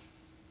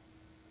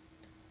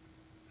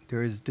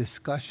there is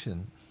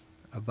discussion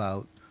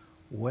about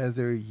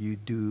whether you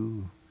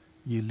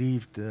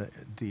leave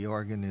the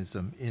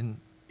organism in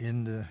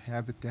the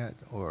habitat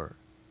or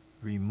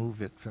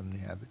remove it from the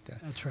habitat.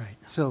 That's right.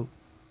 So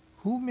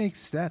who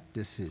makes that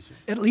decision?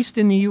 At least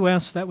in the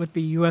U.S., that would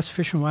be U.S.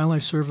 Fish and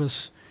Wildlife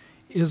Service,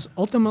 is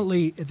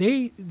ultimately,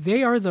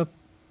 they are the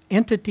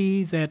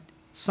entity that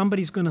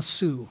somebody's going to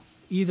sue,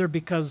 either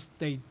because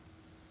they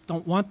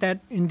don't want that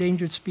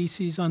endangered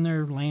species on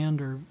their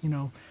land,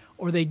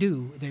 or they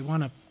do. They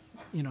want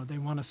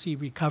to see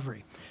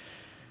recovery.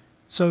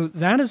 So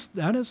that is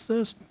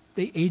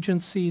the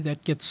agency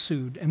that gets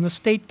sued, and the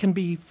state can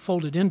be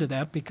folded into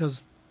that,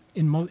 because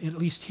at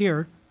least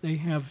here they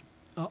have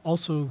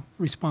also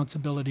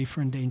responsibility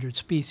for endangered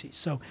species.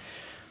 So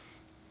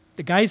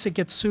the guys that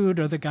get sued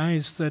are the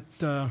guys that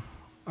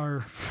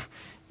are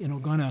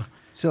going to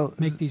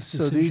make these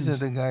decisions. So these are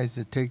the guys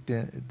that take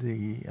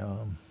the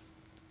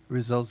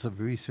results of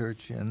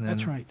research, and then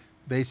that's right.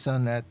 Based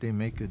on that, they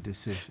make a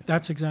decision.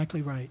 That's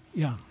exactly right.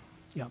 Yeah,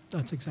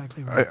 that's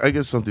exactly right. I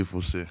got something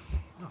to say.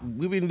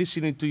 We've been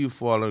listening to you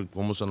for like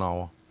almost an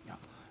hour. Yeah.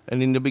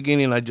 And in the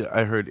beginning,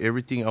 I heard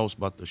everything else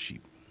but the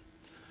sheep.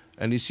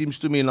 And it seems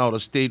to me now the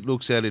state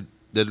looks at it,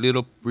 that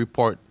little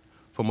report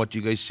from what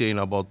you guys saying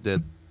about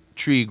that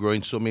tree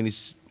growing so many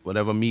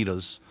whatever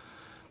meters,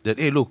 that,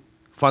 hey, look,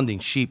 funding,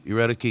 sheep,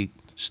 eradicate,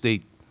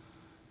 state.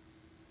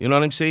 You know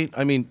what I'm saying?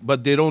 I mean,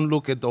 but they don't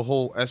look at the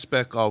whole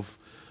aspect of,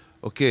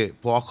 okay,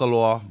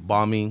 Poakaloa,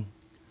 bombing,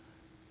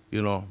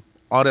 you know,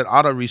 all that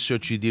other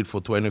research you did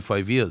for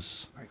 25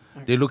 years. Right.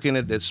 They're looking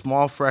at that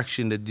small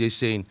fraction that they're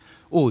saying,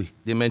 oh,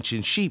 they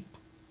mentioned sheep.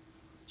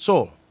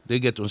 So they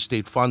get on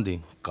state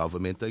funding,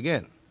 government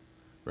again,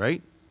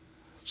 right?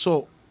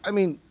 So, I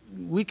mean,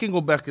 we can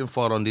go back and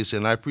forth on this,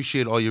 and I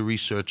appreciate all your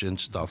research and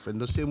stuff. And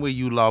the same way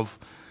you love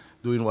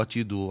doing what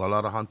you do, a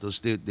lot of hunters,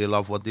 they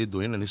love what they're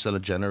doing, and it's a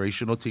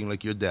generational thing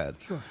like your dad.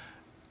 Sure.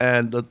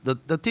 And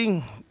the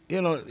thing,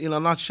 you know, in a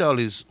nutshell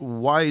is,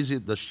 why is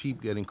it the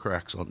sheep getting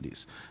cracks on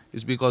this?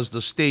 It's because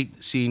the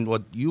state, seeing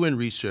what you in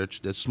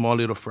research, that small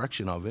little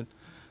fraction of it,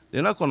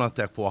 they're not going to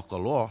attack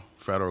Poakaloa,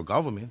 federal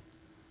government,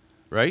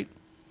 right?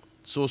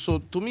 So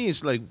to me,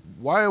 it's like,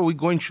 why are we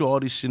going through all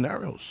these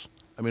scenarios?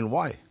 I mean,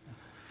 why?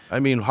 I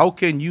mean, how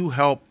can you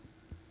help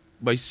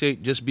by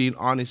just being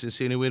honest and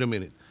saying, hey, wait a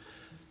minute,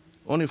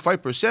 only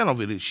 5% of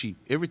it is sheep.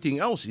 Everything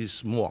else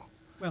is more.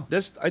 Well,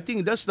 I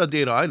think that's the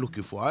data I'm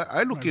looking for.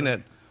 I'm looking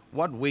at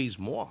what weighs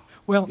more.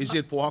 Well, is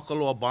it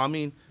Poakaloa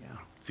bombing,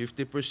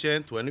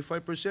 50%,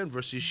 25%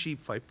 versus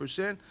sheep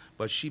 5%?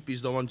 But sheep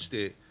is the one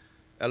stay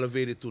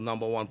elevated to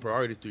number one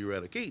priority to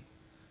eradicate.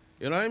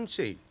 You know what I'm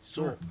saying?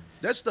 So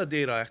that's the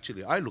data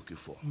actually I'm looking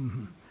for.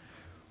 Mm-hmm.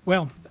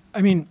 Well,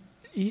 I mean,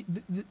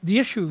 the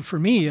issue for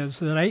me is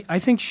that I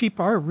think sheep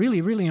are really,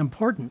 really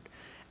important.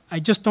 I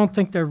just don't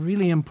think they're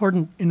really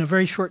important in a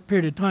very short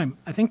period of time.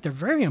 I think they're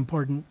very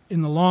important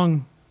in the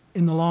long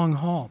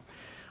haul.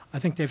 I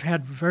think they've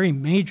had very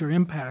major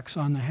impacts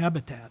on the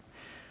habitat.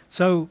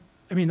 So,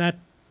 I mean,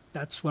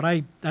 that's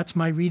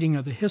my reading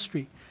of the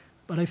history.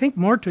 But I think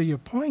more to your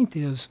point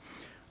is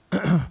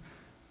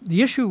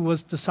the issue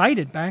was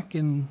decided back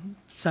in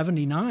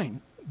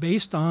 '79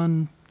 based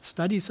on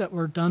studies that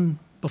were done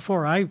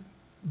before I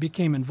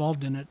became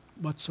involved in it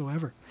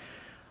whatsoever.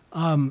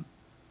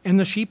 And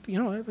the sheep,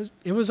 you know,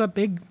 it was a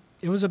big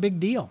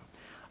deal.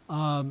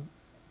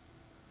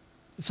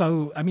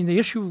 So I mean, the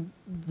issue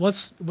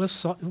was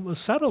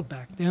settled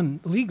back then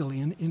legally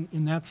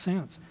in that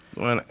sense.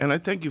 Well, and I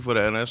thank you for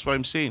that, and that's why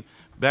I'm saying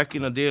back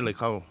in the day, like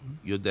how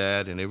your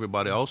dad and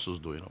everybody else was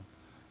doing them.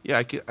 Yeah,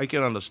 I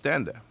can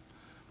understand that,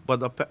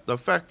 but the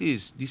fact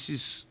is, this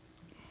is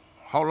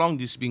how long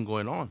this has been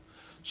going on.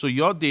 So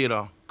your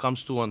data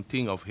comes to one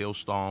thing of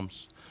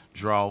hailstorms,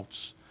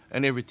 droughts,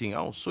 and everything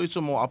else. So it's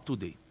a more up to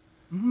date.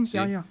 Mm-hmm.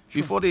 Yeah. Sure.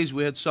 Before days,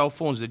 we had cell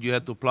phones that you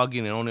had to plug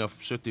in and only a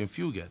certain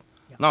few get.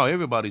 Yeah. Now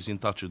everybody's in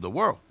touch with the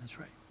world. That's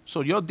right. So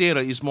your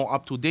data is more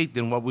up to date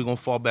than what we're going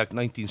to fall back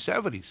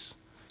 1970s.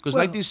 Because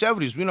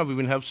 1970s, we never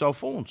even have cell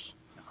phones.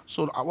 Yeah.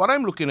 So what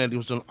I'm looking at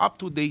is an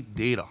up-to-date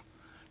data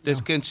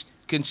that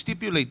can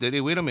stipulate that,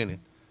 hey, wait a minute.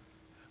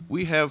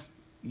 We have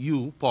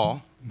you,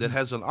 Paul, that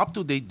has an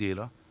up-to-date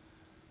data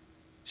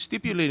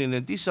stipulating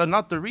that these are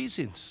not the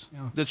reasons.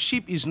 Yeah. That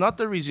sheep is not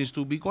the reasons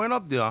to be going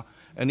up there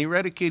and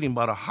eradicating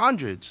by the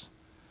hundreds,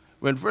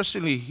 when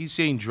virtually he's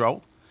saying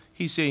drought,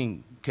 he's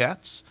saying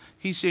cats,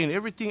 he's saying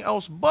everything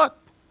else but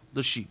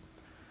the sheep.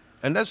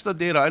 And that's the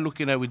data I'm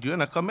looking at with you,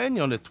 and I commend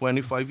you on the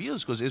 25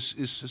 years, because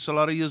it's a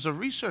lot of years of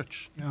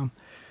research. Yeah.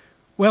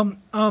 Well,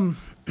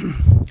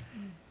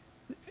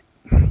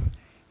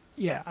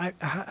 yeah,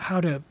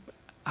 how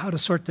to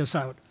sort this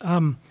out.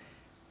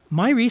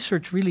 My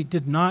research really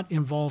did not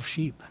involve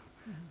sheep.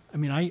 I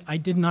mean, I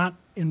did not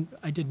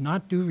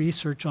do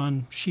research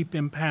on sheep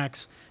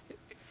impacts,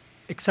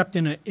 except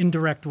in an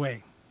indirect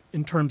way,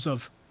 in terms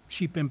of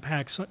sheep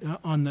impacts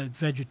on the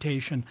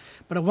vegetation.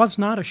 But it was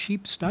not a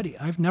sheep study.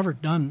 I've never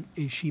done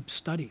a sheep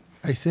study.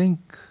 I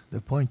think the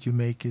point you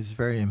make is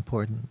very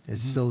important.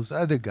 It's those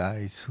other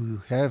guys who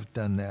have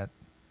done that.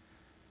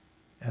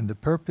 And the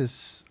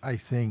purpose, I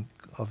think,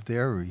 of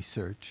their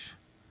research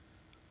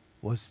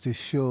was to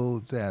show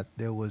that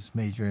there was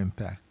major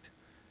impact.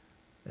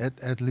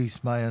 At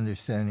least my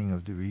understanding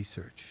of the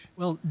research.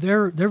 Well,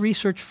 their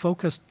research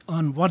focused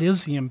on what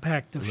is the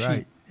impact of sheep.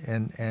 Right,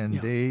 and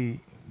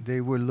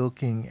they were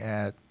looking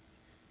at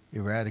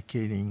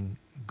eradicating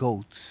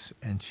goats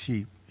and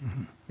sheep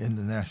in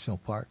the national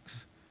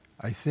parks.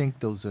 I think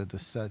those are the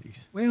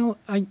studies. Well,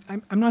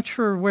 I'm not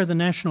sure where the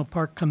national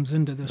park comes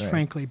into this,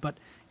 frankly, but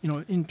you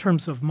know, in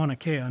terms of Mauna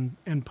Kea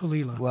and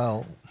Palila.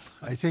 Well,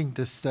 I think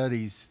the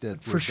studies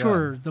that for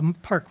sure the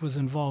park was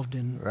involved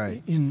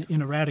in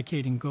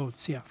eradicating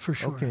goats. Yeah, for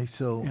sure. Okay,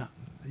 so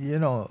you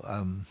know,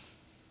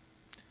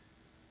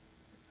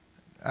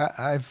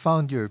 I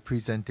found your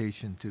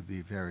presentation to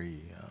be very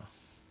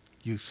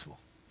useful.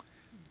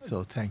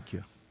 So thank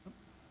you.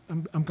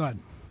 I'm glad.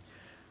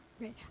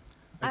 Great.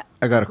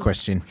 I got a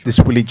question. This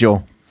is Willie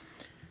Joe.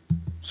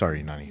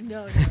 Sorry, Nani.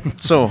 No.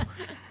 So,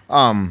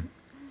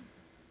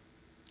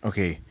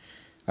 okay,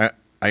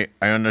 I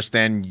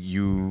understand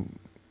you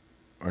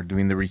are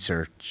doing the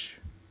research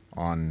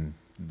on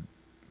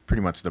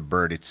pretty much the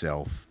bird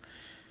itself,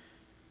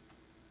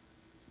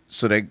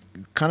 So that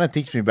kind of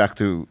takes me back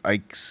to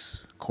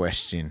Ike's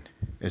question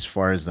as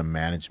far as the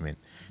management.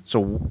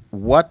 So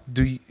what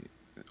do you,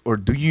 or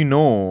do you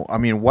know, I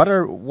mean, what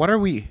are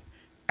we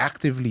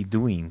actively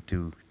doing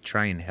to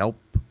try and help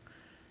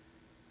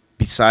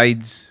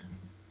besides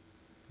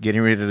getting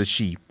rid of the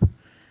sheep?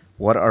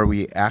 What are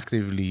we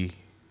actively,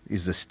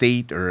 is the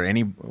state or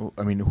any,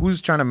 I mean,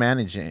 who's trying to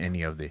manage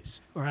any of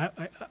this? Or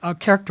I'll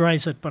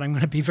characterize it, but I'm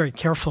going to be very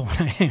careful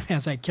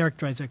as I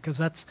characterize it, because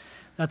that's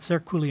their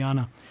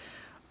kuleana.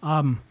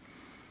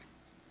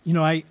 You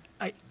know,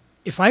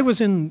 if I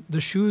was in the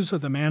shoes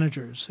of the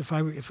managers, if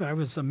I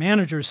was the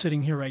manager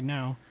sitting here right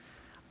now,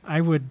 I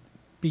would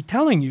be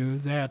telling you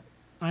that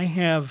I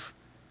have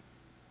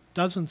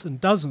dozens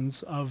and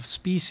dozens of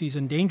species,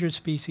 endangered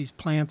species,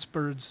 plants,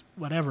 birds,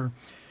 whatever,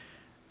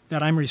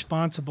 that I'm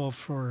responsible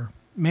for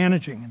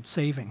managing and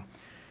saving.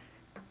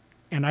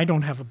 And I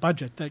don't have a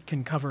budget that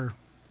can cover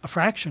a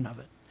fraction of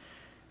it.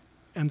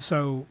 And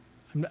so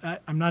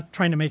I'm not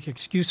trying to make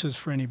excuses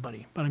for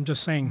anybody, but I'm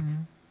just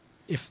saying,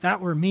 if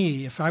that were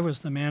me, if I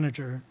was the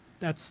manager,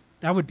 that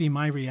would be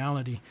my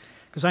reality,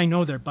 because I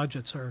know their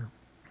budgets are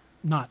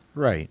not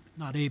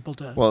able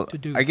to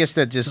do. I guess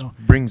that just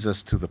brings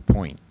us to the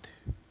point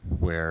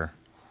where,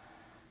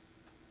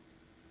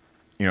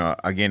 you know,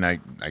 again, I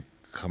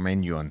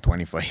commend you on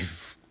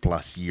 25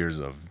 plus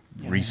years of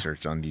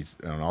research on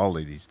all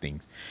of these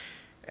things,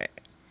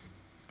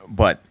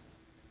 but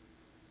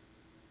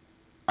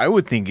I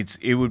would think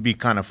it would be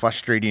kind of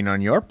frustrating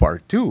on your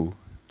part too,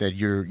 that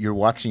you're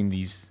watching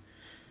these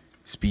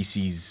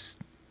species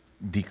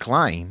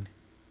decline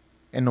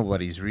and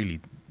nobody's really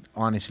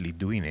honestly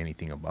doing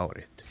anything about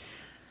it.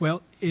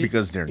 Well,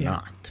 because they're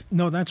not.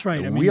 No, that's right.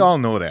 I mean, we all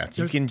know that.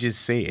 You can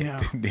just say it.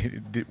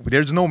 Yeah.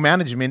 There's no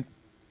management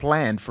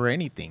plan for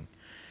anything.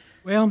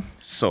 Well,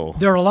 so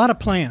there are a lot of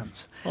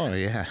plans. Oh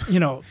yeah. You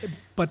know,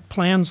 but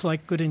plans,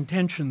 like good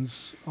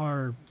intentions,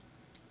 are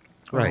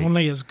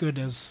only as good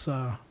as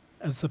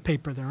the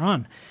paper they're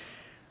on.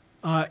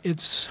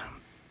 It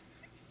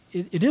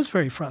is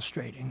very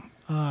frustrating.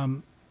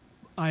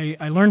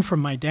 I learned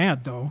from my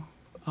dad, though,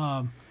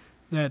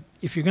 that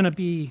if you're going to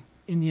be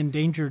in the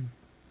endangered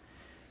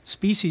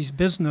species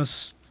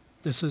business,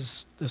 this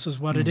is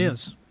what it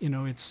is. You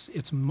know,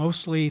 it's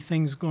mostly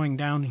things going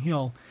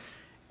downhill,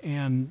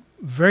 and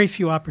very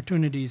few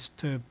opportunities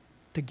to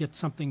get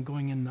something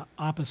going in the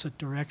opposite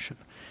direction.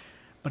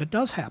 But it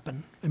does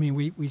happen. I mean,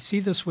 we see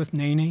this with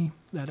Nene,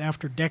 that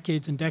after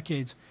decades and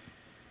decades,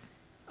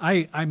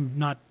 I'm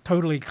not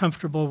totally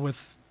comfortable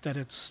with that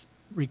it's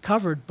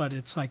recovered, but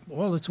it's like,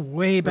 well, it's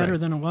way better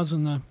than it was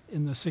in the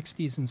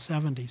 60s and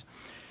 70s.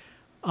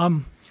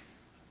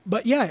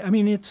 But yeah, I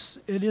mean, I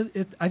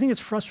think it's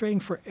frustrating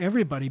for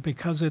everybody,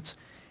 because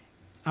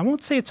I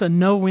won't say it's a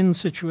no-win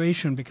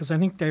situation, because I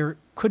think there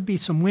could be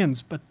some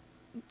wins, but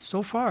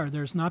so far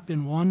there's not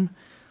been one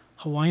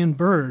Hawaiian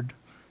bird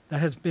that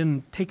has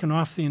been taken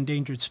off the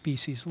endangered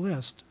species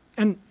list.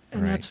 And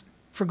that's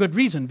for good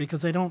reason,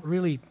 because they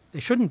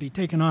shouldn't be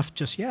taken off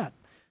just yet.